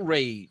no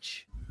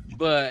outrage,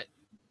 but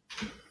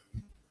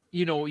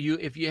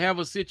if you have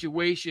a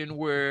situation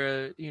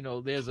where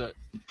there's a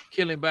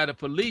killing by the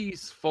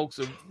police, folks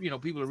are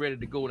people are ready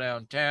to go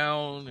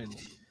downtown and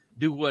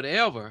do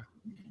whatever.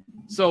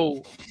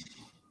 So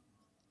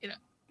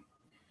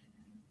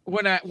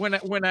when I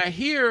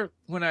hear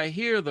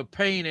the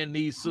pain in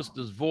these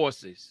sisters'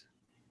 voices,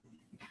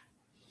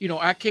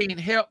 I can't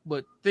help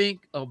but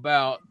think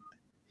about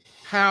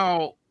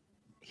how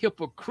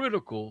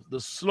hypocritical the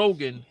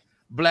slogan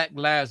Black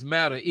Lives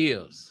Matter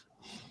is.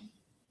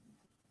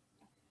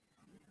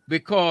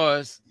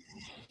 Because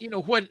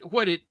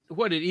what it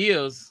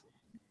is,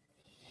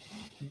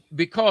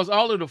 because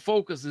all of the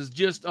focus is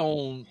just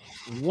on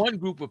one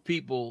group of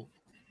people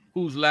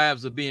whose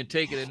lives are being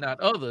taken and not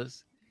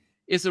others.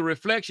 It's a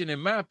reflection, in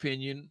my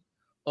opinion,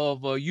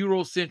 of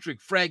Eurocentric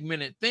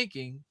fragmented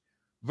thinking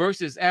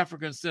versus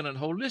African-centered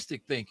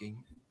holistic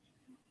thinking.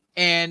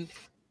 And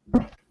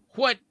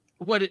what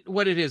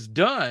it has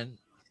done,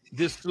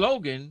 this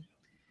slogan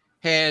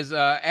has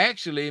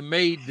actually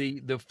made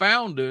the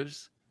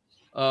founders,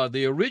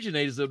 the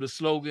originators of the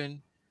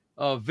slogan,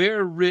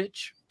 very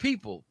rich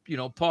people,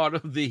 part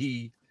of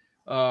the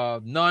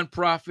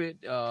nonprofit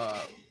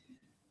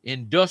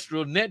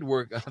industrial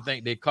network, I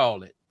think they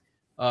call it.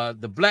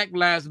 The Black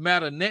Lives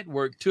Matter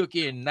network took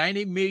in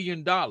 $90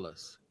 million.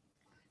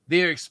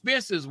 Their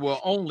expenses were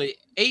only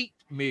 $8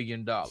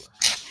 million.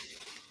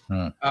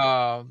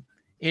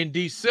 In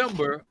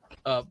December,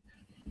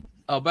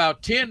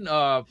 about 10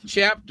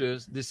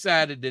 chapters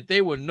decided that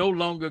they were no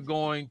longer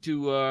going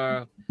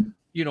to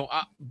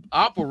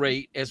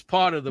operate as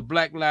part of the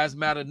Black Lives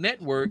Matter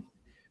network,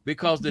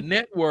 because the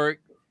network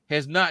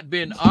has not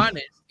been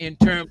honest in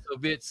terms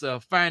of its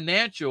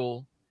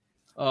financial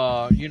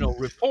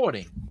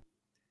reporting.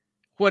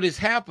 What has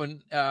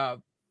happened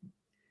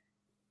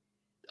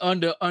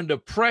under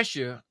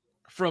pressure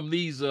from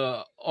these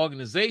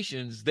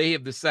organizations, they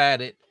have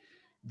decided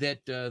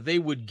that they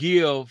would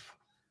give,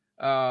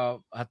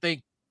 I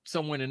think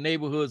somewhere in the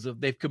neighborhoods of,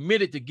 they've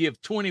committed to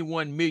give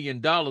 $21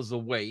 million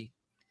away.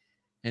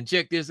 And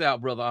check this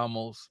out, Brother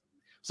Amos.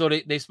 So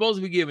they're supposed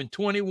to be giving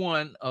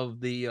 21 of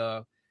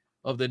the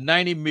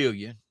 90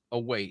 million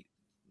away.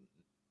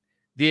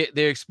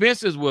 Their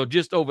expenses were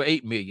just over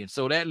 8 million.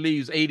 So that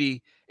leaves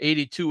 80,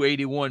 82,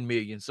 81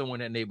 million, somewhere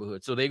in that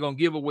neighborhood. So they're going to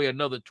give away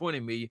another 20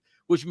 million,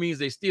 which means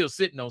they're still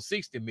sitting on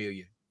 60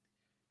 million.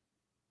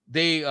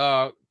 They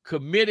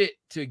committed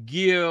to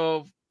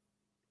give,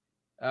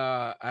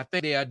 I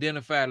think they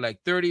identified like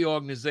 30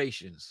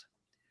 organizations.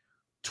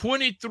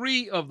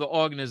 23 of the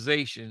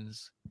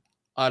organizations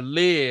are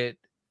led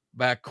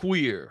by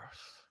queers.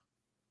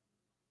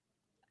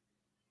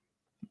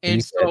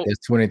 And so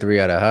it's 23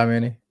 out of how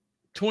many?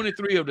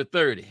 23 of the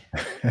 30.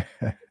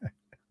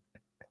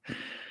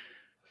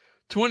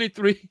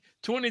 23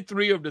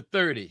 of the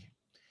 30.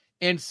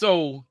 And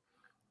so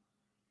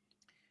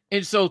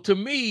to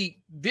me,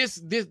 this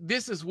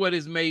is what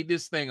has made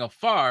this thing a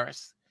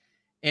farce.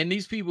 And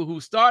these people who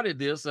started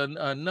this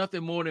are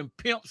nothing more than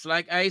pimps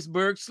like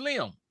Iceberg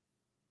Slim.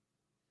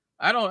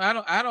 I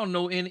don't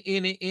know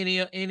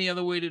any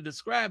other way to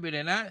describe it.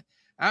 And I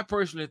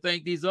personally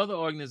think these other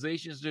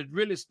organizations should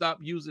really stop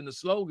using the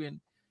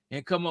slogan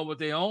and come up with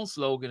their own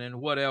slogan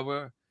and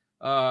whatever,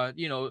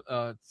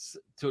 to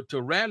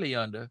rally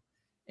under,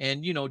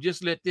 and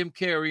just let them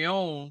carry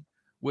on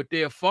with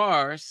their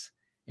farce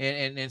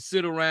and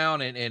sit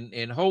around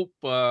and hope,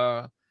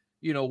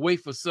 wait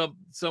for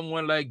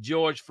someone like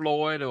George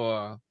Floyd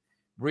or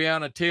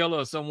Breonna Taylor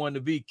or someone to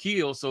be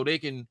killed so they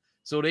can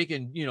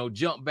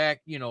jump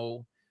back in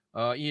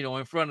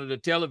front of the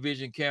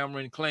television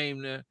camera and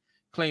claim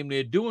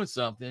they're doing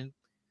something.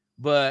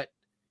 But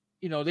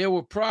there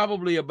were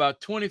probably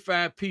about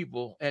 25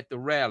 people at the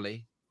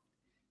rally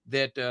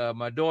that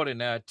my daughter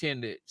and I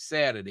attended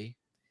Saturday.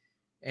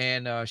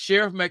 And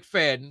Sheriff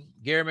McFadden,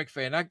 Gary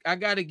McFadden, I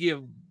got to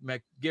give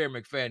Gary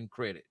McFadden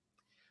credit.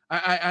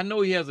 I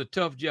know he has a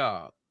tough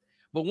job.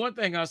 But one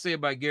thing I'll say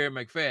about Gary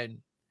McFadden,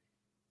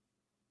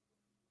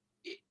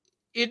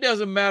 it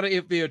doesn't matter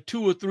if there are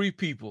 2 or 3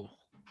 people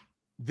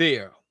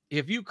there.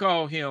 If you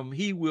call him,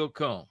 he will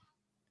come.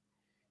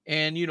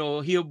 And,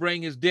 he'll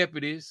bring his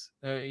deputies,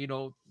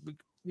 because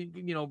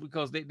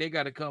they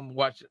got to come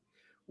watch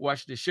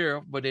the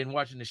sheriff. But then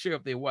watching the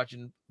sheriff, they're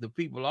watching the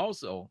people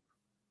also.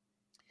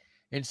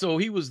 And so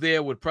he was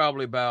there with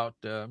probably about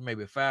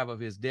maybe 5 of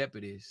his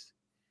deputies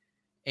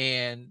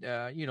and,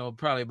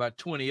 probably about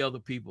 20 other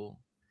people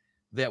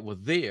that were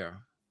there.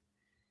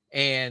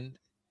 And,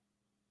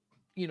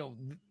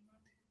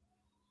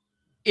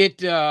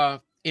 it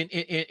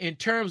in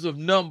terms of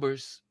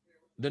numbers,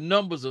 the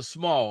numbers are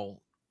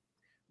small,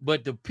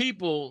 but the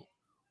people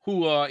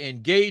who are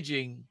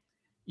engaging,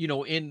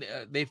 in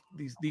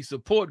these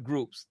support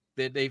groups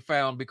that they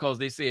found, because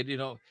they said,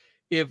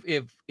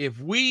 if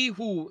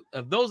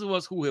those of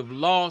us who have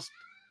lost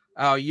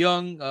our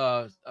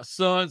young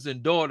sons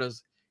and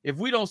daughters, if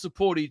we don't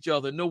support each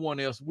other, no one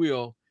else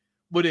will.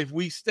 But if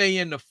we stay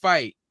in the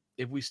fight,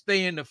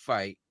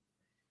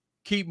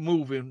 keep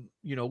moving,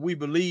 we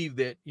believe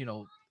that,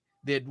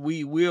 that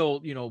we will,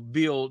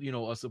 build,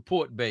 a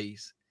support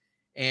base.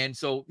 And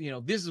so,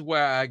 this is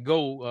where I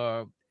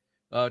go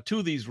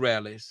to these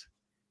rallies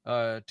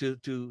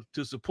to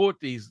support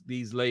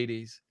these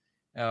ladies,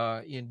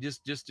 and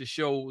just to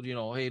show,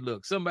 hey,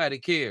 look, somebody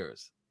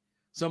cares,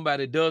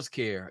 somebody does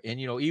care. And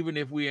even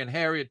if we're in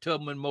Harriet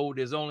Tubman mode,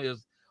 there's only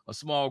a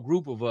small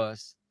group of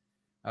us.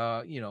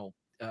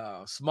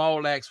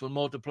 Small acts when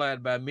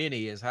multiplied by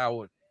many, as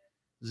Howard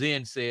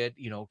Zinn said,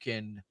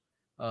 can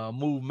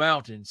move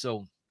mountains.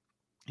 So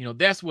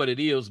that's what it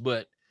is.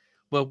 But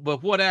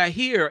what I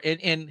hear,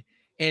 and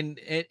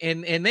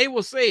they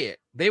will say it.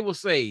 They will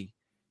say,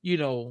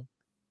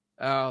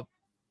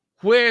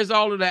 where's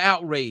all of the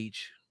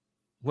outrage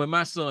when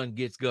my son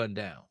gets gunned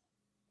down?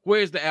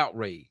 Where's the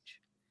outrage?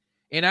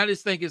 And I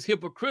just think it's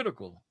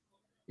hypocritical.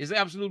 It's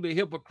absolutely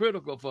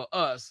hypocritical for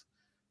us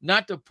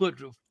not to put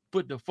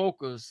the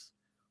focus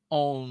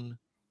on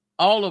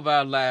all of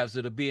our lives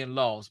that are being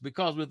lost,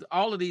 because with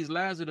all of these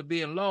lives that are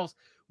being lost,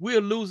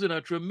 we're losing a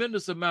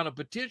tremendous amount of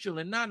potential.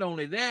 And not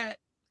only that,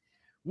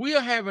 we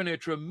are having a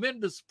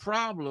tremendous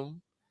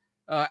problem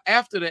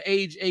after the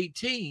age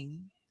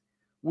 18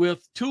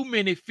 with too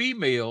many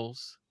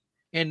females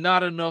and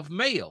not enough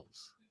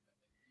males.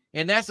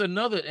 And that's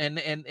another, and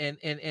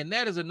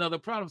that is another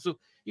problem. So,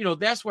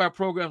 that's why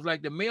programs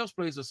like the Males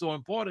Place are so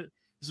important.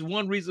 This is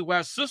one reason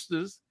why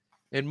sisters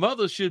and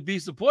mothers should be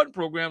supporting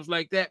programs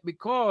like that,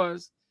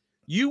 because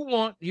you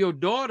want your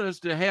daughters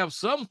to have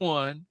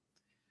someone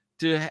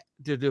to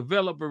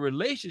develop a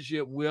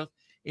relationship with,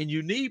 and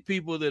you need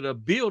people that are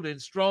building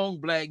strong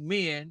Black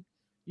men,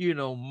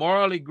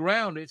 morally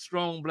grounded,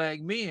 strong Black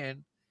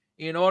men,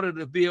 in order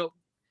to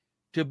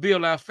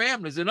build our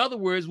families. In other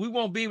words, we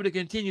won't be able to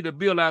continue to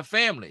build our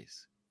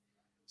families.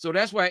 So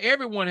that's why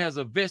everyone has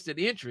a vested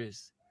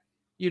interest.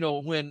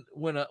 When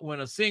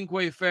a Cinque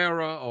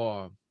Farah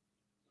or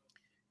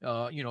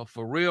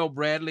Pharrell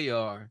Bradley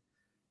or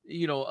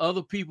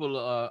other people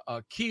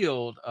are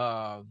killed.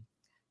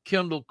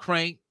 Kendall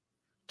Crank,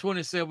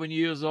 27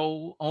 years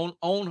old,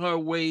 on her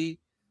way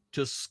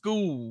to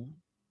school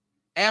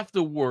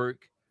after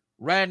work,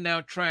 riding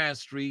down Tryon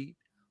Street,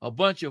 a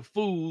bunch of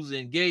fools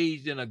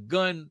engaged in a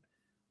gun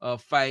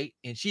fight,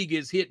 and she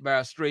gets hit by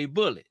a stray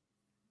bullet.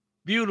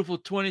 Beautiful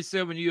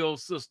 27-year-old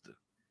sister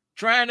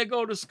trying to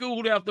go to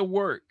school after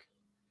work.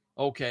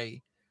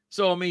 Okay.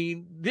 So, I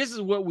mean, this is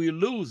what we're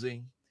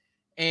losing.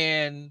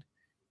 And,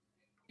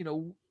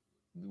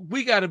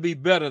 we got to be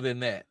better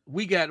than that.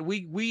 We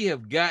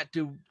have got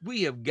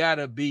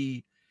to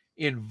be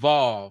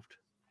involved,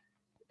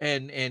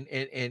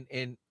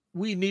 and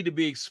we need to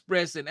be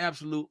expressing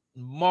absolute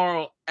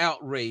moral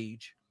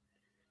outrage,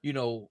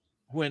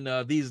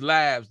 when these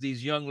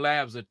young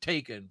lives are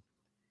taken.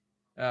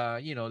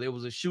 There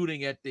was a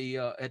shooting at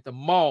the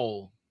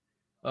mall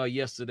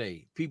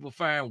yesterday. People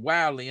firing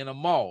wildly in a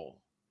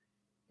mall,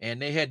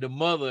 and they had the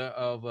mother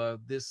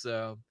of this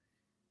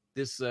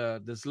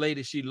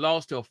lady. She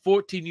lost her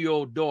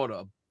 14-year-old daughter,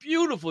 a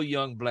beautiful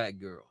young Black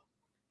girl,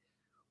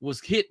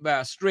 was hit by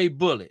a stray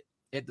bullet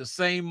at the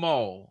same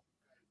mall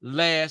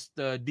last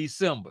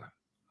December.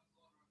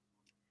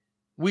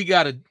 We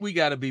gotta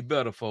be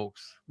better,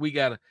 folks. We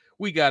gotta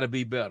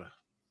be better.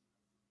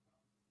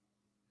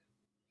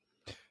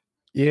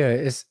 Yeah,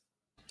 it's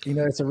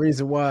it's a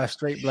reason why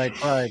Straight Black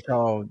Pride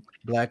called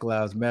Black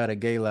Lives Matter,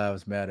 Gay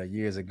Lives Matter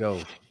years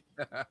ago.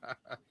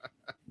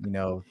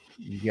 You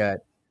got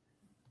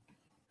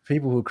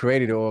people who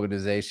created the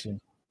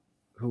organization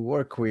who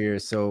were queer,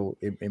 so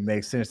it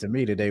makes sense to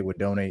me that they would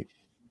donate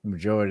the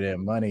majority of their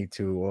money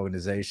to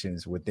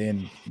organizations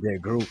within their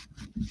group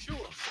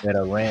that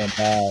are ran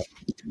by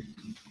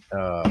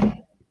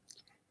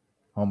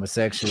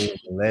homosexuals,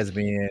 and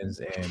lesbians,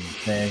 and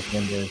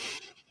transgenders,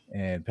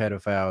 and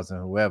pedophiles,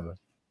 and whoever.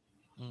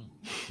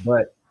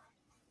 But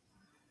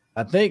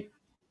I think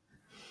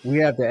we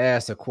have to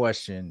ask a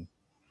question: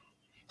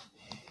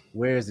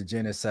 where is the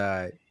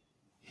genocide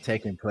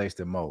taking place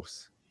the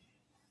most?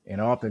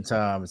 And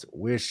oftentimes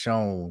we're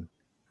shown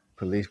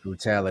police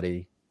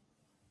brutality,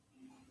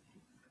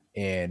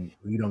 and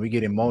we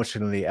get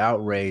emotionally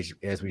outraged,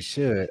 as we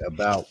should,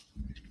 about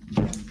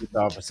police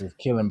officers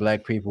killing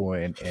Black people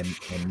and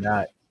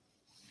not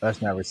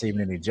us not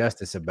receiving any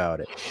justice about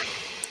it.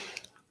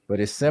 But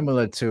it's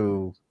similar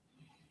to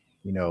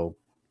the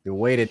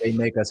way that they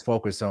make us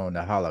focus on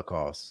the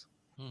Holocaust.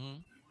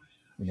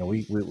 We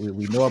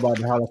know about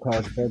the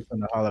Holocaust, focus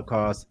on the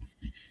Holocaust,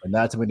 but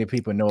not too many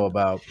people know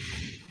about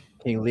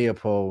King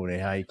Leopold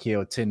and how he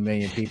killed 10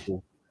 million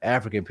people,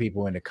 African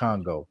people, in the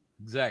Congo.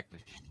 Exactly.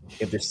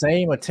 If the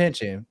same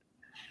attention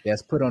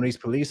that's put on these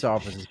police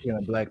officers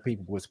killing Black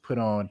people was put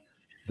on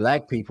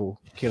Black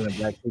people killing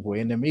Black people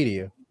in the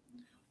media,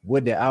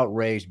 would the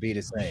outrage be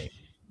the same?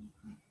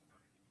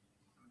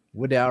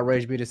 Would the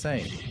outrage be the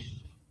same?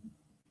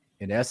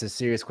 And that's a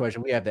serious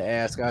question we have to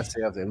ask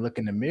ourselves and look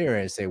in the mirror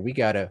and say, we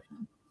got to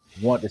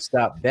want to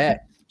stop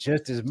that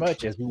just as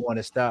much as we want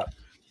to stop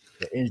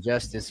the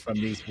injustice from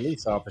these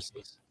police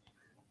officers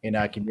in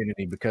our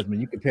community. Because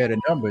when you compare the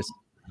numbers,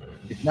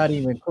 it's not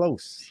even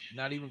close.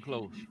 Not even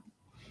close.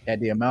 At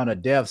the amount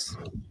of deaths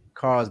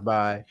caused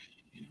by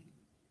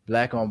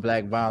black on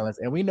black violence,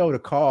 and we know the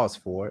cause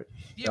for it.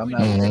 Yeah, So I'm we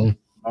not do. saying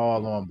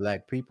all on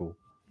black people,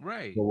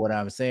 Right. but what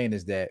I'm saying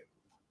is that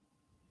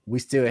we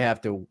still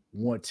have to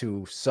want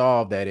to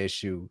solve that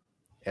issue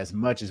as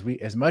much as we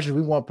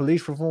want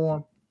police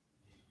reform.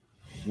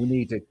 We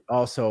need to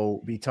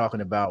also be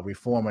talking about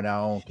reforming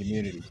our own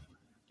community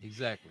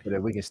Exactly. so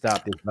that we can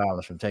stop this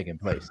violence from taking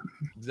place.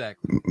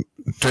 Exactly.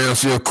 To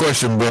answer your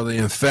question, brother,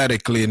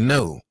 emphatically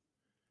no.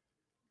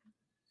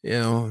 You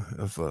know,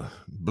 if a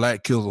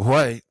black kills a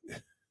white,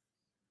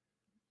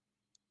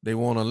 they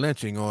want a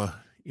lynching or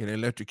an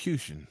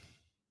electrocution.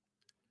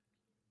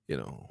 You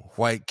know,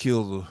 white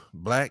kills a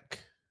black,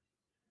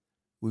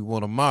 we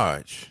want a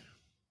march.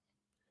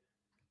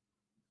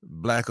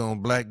 Black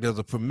on black, there's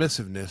a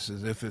permissiveness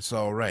as if it's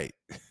all right.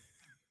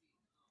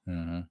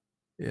 Mm-hmm.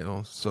 You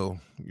know, so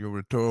your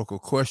rhetorical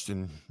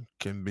question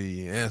can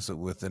be answered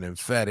with an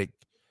emphatic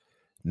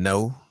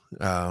no,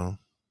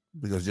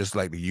 because just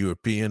like the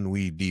European,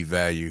 we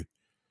devalue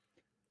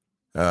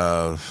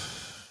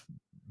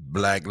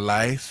black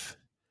life,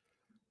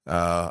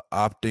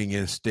 opting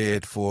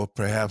instead for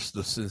perhaps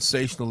the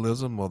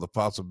sensationalism or the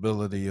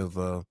possibility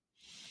of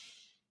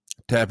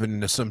tapping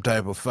into some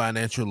type of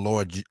financial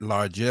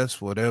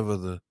largesse, whatever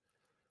the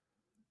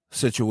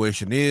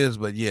situation is.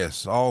 But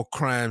yes, all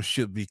crimes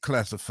should be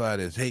classified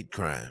as hate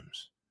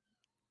crimes.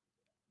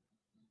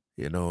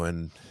 You know,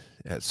 and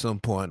at some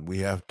point we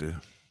have to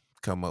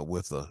come up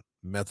with a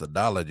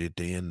methodology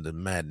to end the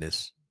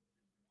madness.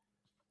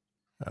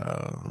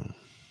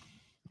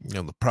 You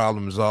know, the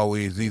problem is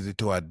always easy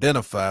to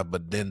identify,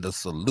 but then the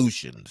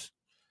solutions.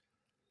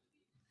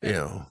 You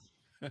know,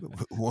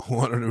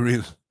 one of the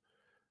reasons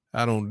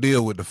I don't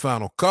deal with the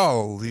final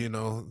call, you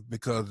know,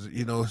 because,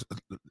 you know,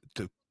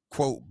 to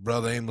quote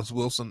Brother Amos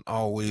Wilson,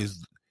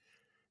 always,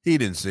 he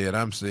didn't say it,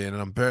 I'm saying it,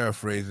 I'm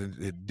paraphrasing,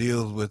 it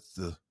deals with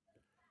the,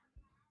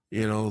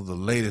 you know, the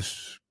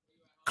latest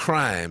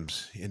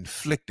crimes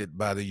inflicted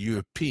by the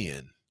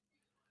European.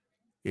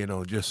 You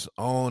know, just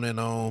on and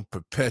on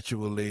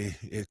perpetually.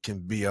 It can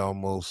be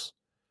almost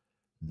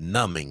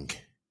numbing.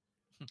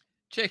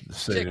 Check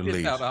this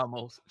out,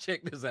 almost.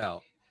 Check this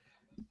out.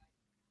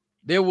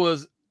 There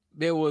was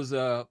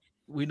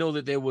we know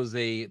that there was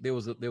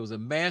a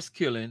mass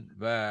killing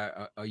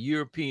by a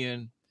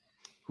European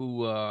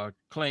who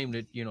claimed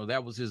that, you know,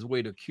 that was his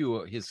way to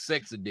cure his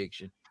sex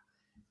addiction.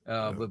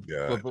 But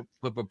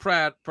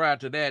prior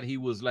to that, he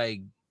was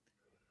like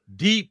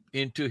deep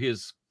into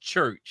his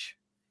church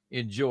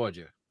in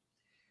Georgia.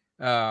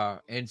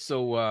 And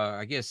so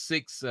I guess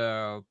 6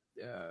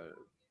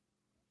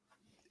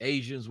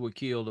 Asians were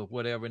killed or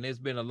whatever. And there's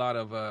been a lot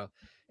of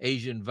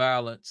Asian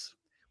violence.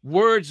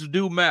 Words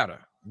do matter.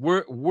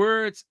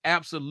 Words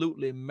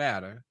absolutely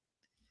matter.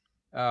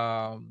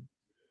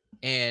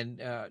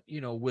 And you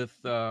know, with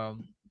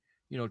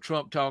you know,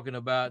 Trump talking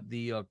about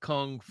the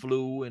Kung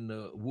flu and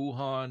the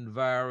Wuhan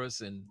virus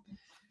and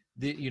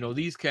the, you know,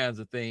 these kinds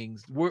of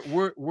things,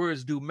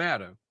 words do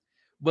matter.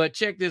 But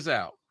check this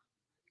out.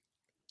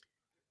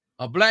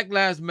 A Black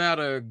Lives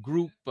Matter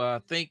group, I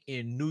think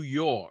in New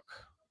York,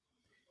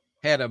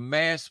 had a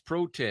mass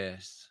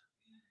protest,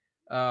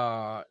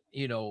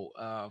 you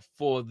know,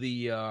 for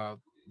the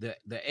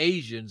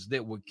Asians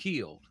that were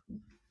killed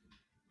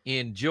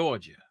in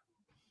Georgia.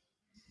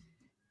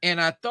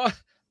 And I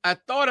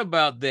thought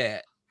about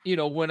that, you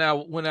know, when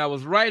I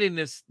was writing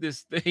this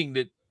thing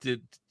that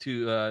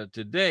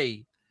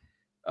today,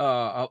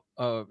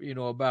 you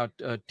know, about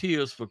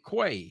Tears for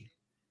Quay.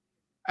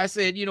 I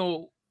said, you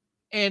know,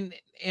 and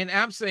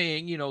I'm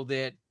saying, you know,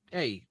 that,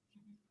 hey,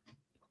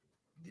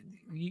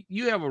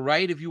 you have a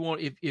right if you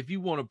want, if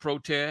you want to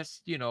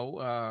protest, you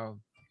know,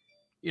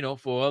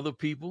 for other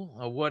people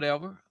or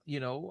whatever, you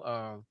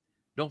know,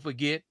 don't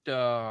forget,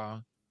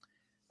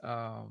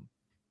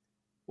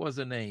 what's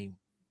her name?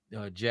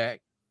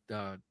 Jack,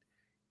 got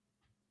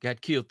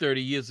killed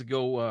 30 years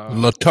ago.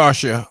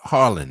 Latasha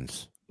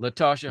Harlins.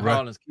 Latasha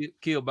Harlins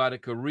killed by the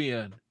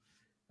Korean,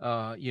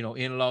 you know,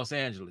 in Los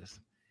Angeles.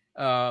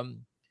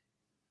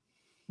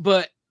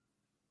 But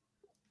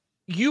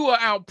you are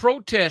out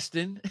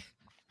protesting.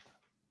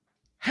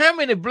 How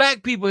many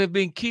black people have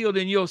been killed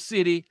in your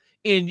city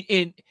and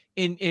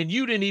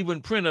you didn't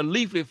even print a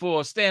leaflet for,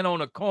 or stand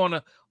on a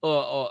corner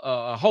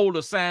or hold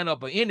a sign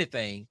up or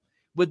anything,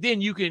 but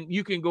then you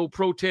can go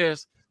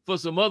protest for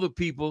some other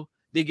people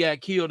that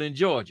got killed in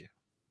Georgia.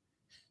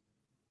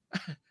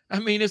 I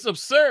mean, it's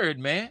absurd,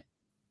 man.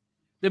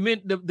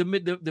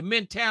 The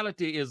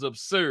mentality is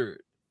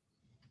absurd.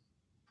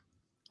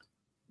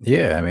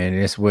 Yeah, I mean,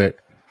 it's what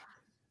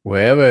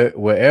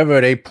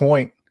wherever they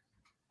point,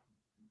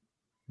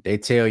 they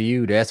tell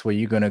you that's where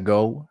you're gonna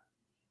go,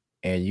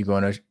 and you're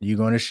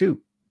gonna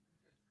shoot.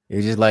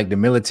 It's just like the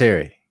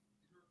military.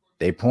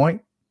 They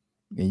point,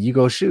 and you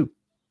go shoot.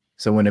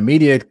 So when the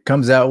media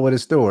comes out with a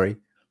story,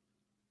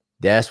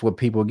 that's what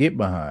people get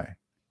behind.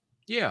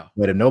 Yeah.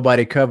 But if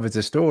nobody covers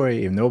the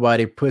story, if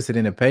nobody puts it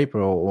in the paper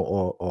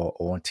or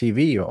on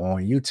TV or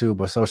on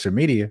YouTube or social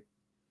media,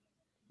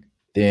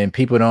 then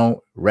people don't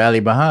rally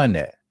behind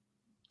that.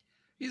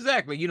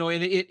 Exactly. You know,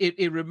 and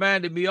it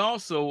reminded me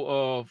also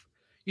of,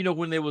 you know,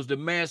 when there was the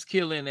mass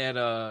killing at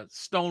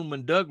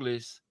Stoneman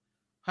Douglas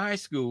High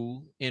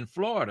School in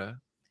Florida,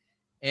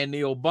 and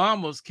the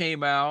Obamas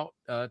came out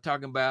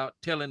talking about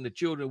telling the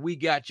children, we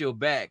got your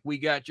back, we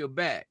got your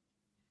back.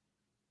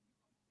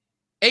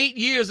 8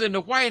 years in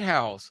the White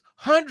House,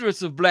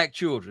 hundreds of black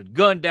children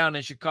gunned down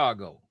in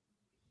Chicago.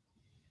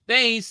 They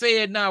ain't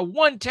said not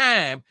one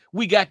time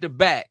we got the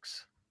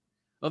backs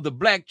of the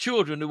black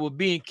children that were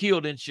being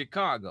killed in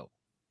Chicago.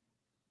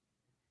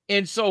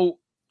 And so,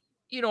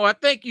 you know, I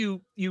think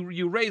you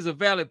raise a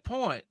valid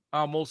point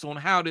almost on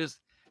how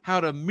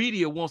the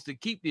media wants to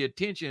keep the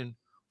attention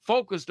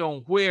focused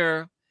on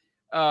where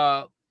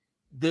the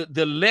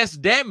less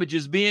damage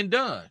is being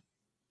done.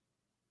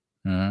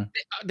 Mm-hmm.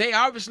 They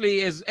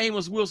obviously, as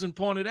Amos Wilson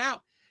pointed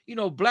out, you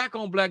know, black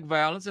on black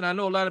violence, and I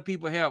know a lot of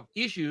people have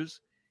issues,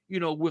 you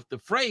know, with the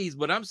phrase,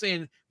 but I'm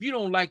saying if you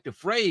don't like the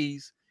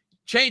phrase,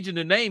 changing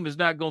the name is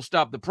not going to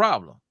stop the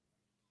problem.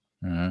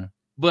 Mm-hmm.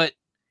 But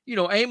you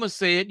know, Amos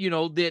said, you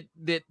know, that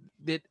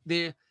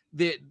there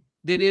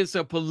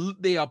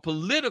are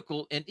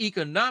political and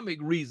economic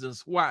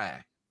reasons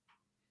why,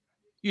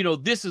 you know,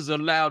 this is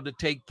allowed to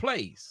take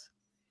place,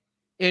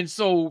 and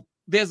so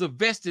there's a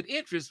vested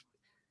interest.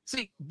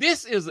 See,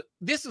 this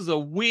is a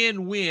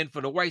win-win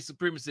for the white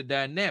supremacy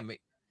dynamic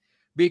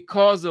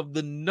because of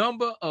the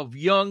number of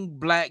young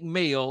black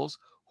males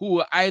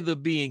who are either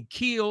being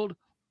killed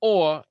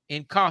or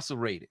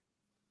incarcerated.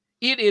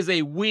 It is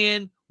a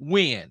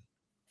win-win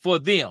for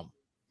them.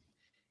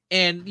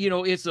 And, you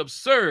know, it's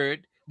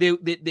absurd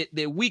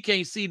that we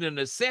can't see the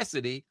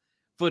necessity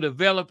for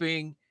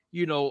developing,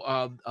 you know,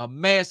 a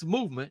mass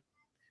movement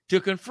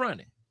to confront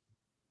it.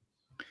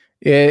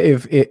 Yeah,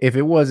 if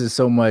it wasn't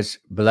so much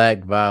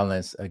black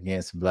violence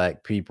against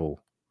black people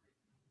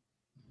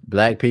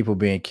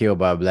being killed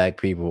by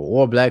black people,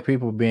 or black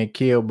people being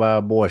killed by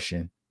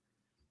abortion,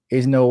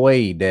 there's no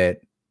way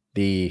that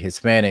the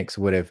Hispanics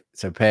would have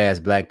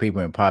surpassed black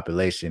people in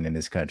population in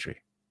this country.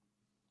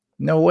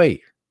 No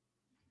way.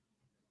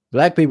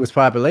 Black people's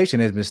population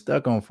has been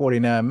stuck on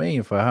 49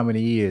 million for how many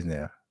years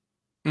now?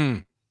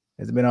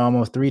 It's been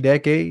almost 3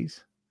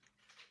 decades.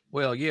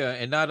 Well, yeah,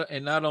 and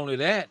not only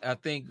that, I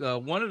think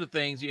one of the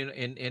things, you know,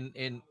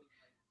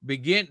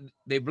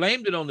 they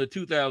blamed it on the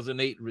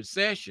 2008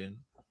 recession,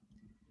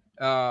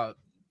 but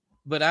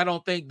I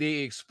don't think they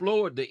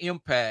explored the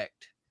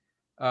impact.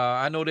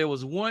 I know there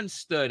was one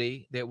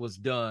study that was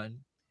done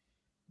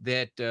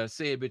that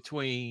said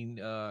between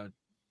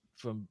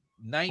from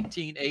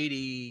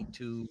 1980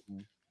 to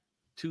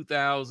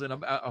 2000,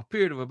 a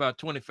period of about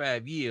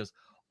 25 years,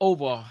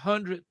 over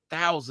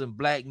 100,000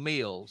 black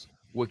males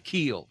were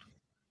killed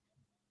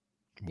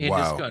in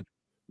this country.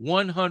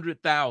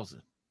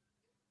 100,000.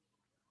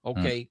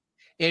 Okay.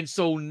 And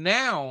so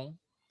now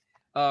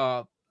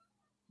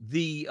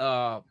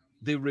the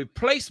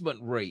replacement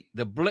rate,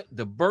 the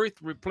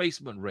birth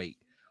replacement rate,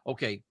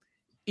 okay,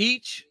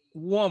 each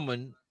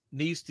woman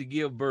needs to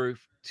give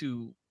birth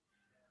to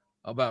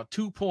about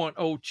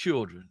 2.0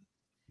 children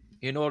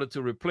in order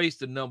to replace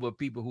the number of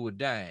people who are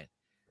dying.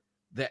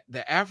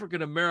 The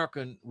African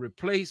American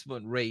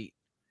replacement rate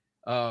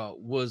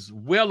was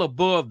well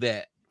above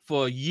that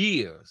for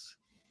years.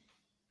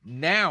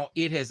 Now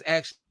it has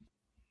actually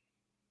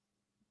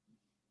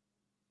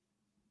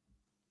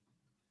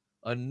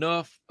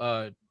enough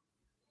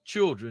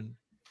children.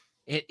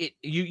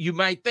 You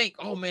might think,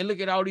 oh man,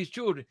 look at all these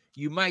children.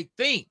 You might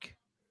think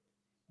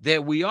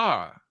that we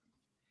are,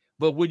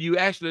 but when you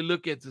actually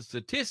look at the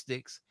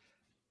statistics,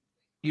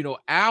 you know,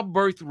 our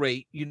birth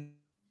rate,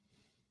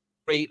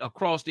 rate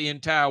across the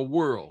entire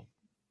world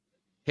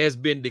has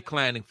been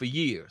declining for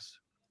years,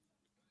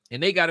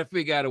 and they got to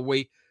figure out a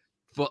way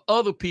for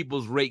other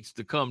people's rates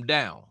to come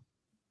down.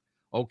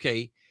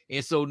 Okay,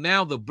 and so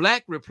now the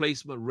black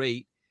replacement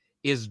rate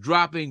is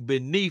dropping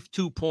beneath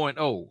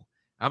 2.0.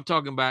 I'm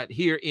talking about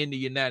here in the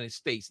United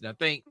States. And I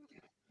thank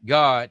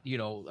God, you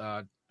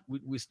know,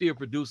 we're still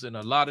producing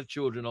a lot of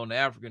children on the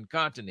African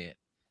continent,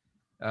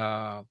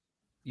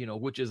 you know,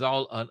 which is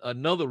all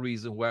another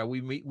reason why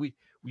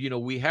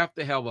we have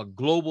to have a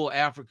global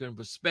African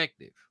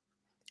perspective.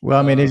 Well,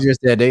 I mean, it's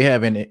just that they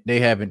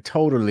haven't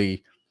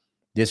totally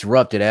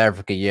disrupted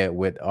Africa yet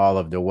with all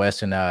of the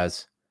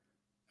westernized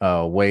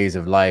ways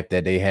of life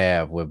that they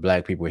have with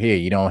black people here.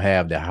 You don't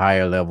have the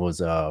higher levels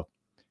of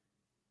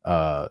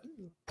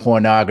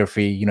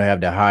pornography. You don't have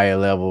the higher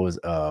levels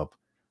of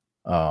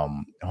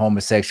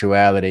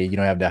homosexuality. You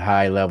don't have the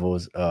high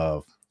levels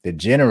of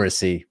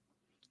degeneracy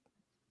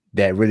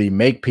that really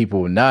make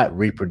people not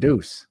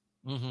reproduce.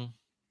 Mm-hmm.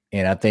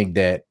 And I think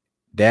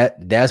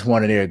that's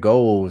one of their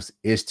goals,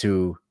 is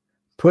to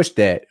push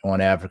that on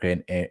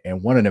Africa.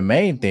 And one of the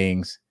main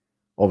things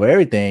over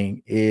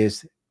everything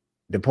is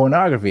the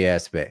pornography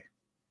aspect.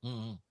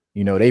 Mm-hmm.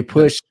 You know, they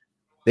push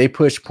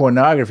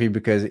pornography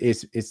because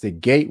it's the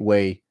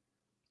gateway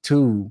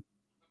to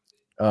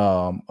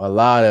a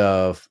lot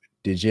of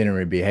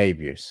degenerate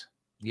behaviors.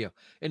 Yeah,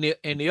 and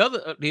the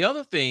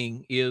other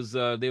thing is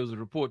there was a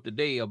report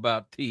today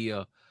about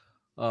the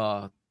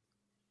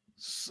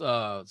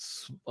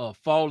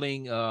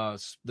falling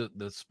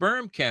the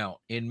sperm count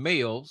in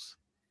males,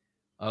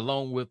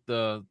 along with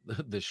the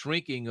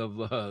shrinking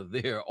of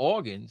their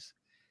organs,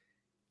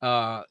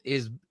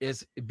 is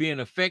being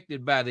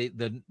affected by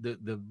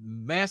the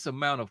mass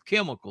amount of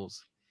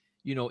chemicals,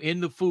 in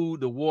the food,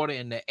 the water,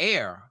 and the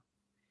air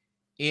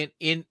in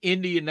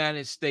the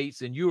United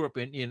States and Europe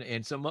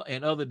and some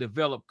and other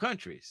developed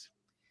countries.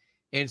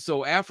 And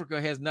so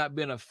Africa has not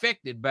been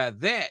affected by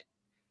that,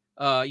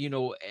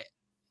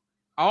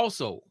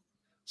 also.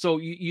 So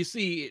you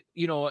see,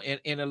 in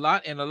a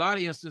lot of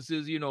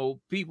instances,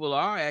 people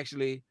are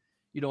actually,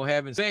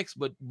 having sex,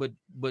 but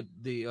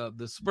the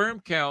sperm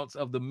counts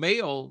of the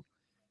males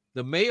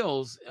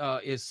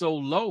is so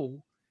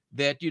low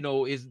that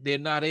they're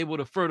not able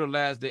to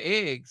fertilize the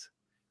eggs,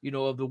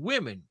 of the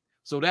women.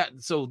 So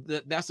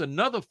that's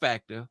another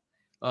factor.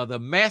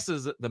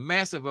 The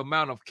massive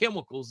amount of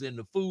chemicals in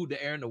the food,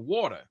 the air, and the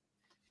water,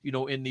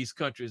 in these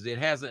countries. It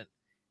hasn't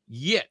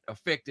yet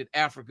affected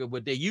Africa,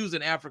 but they're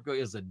using Africa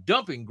as a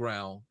dumping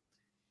ground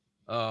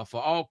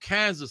for all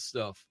kinds of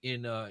stuff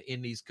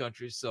in these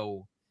countries.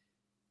 So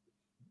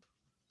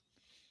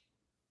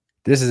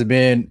this has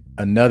been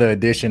another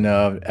edition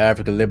of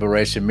Africa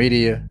Liberation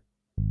Media.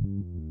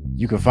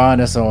 You can find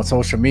us on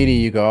social media.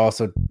 You can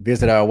also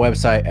visit our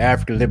website,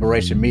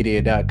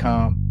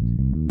 africaliberationmedia.com,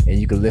 and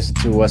you can listen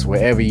to us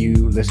wherever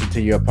you listen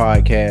to your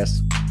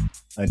podcast.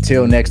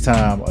 Until next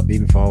time,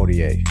 Abibi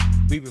Fahodier.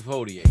 Abibi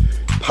Fahodier.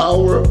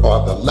 Power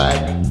or the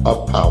lack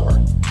of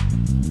power.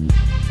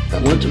 I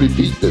want to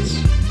repeat this.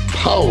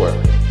 Power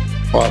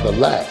or the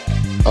lack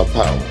of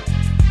power.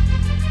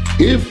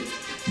 If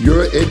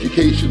your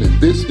education in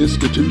this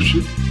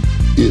institution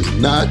is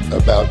not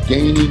about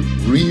gaining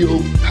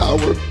real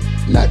power,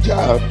 not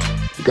jobs,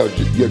 because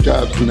your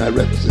jobs do not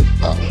represent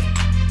power.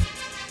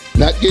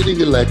 Not getting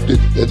elected,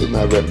 that does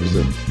not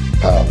represent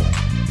power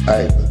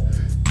either.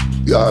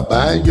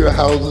 Buying your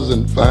houses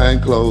and fine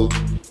clothes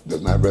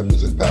does not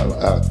represent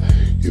power.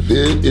 If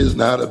it is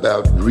not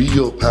about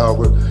real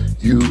power,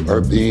 you are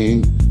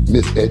being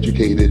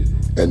miseducated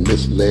and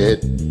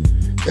misled,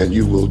 and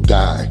you will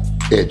die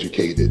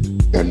educated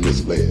and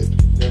misled.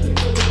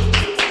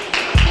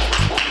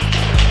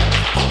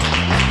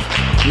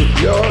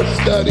 If your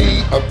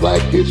study of Black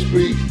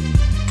history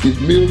is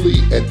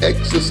merely an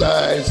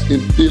exercise in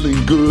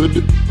feeling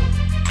good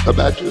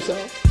about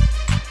yourself,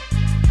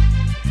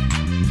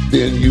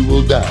 then you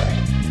will die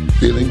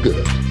feeling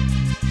good.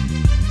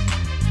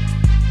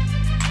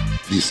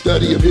 The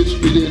study of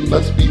history then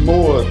must be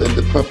more than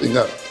the pumping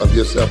up of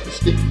your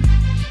self-esteem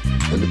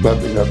and the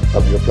pumping up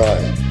of your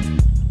pride.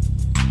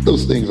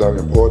 Those things are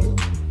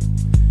important,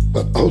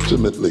 but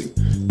ultimately,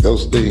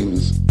 those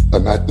things are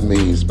not the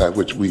means by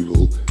which we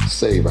will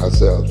save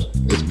ourselves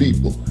as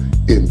people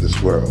in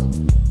this world.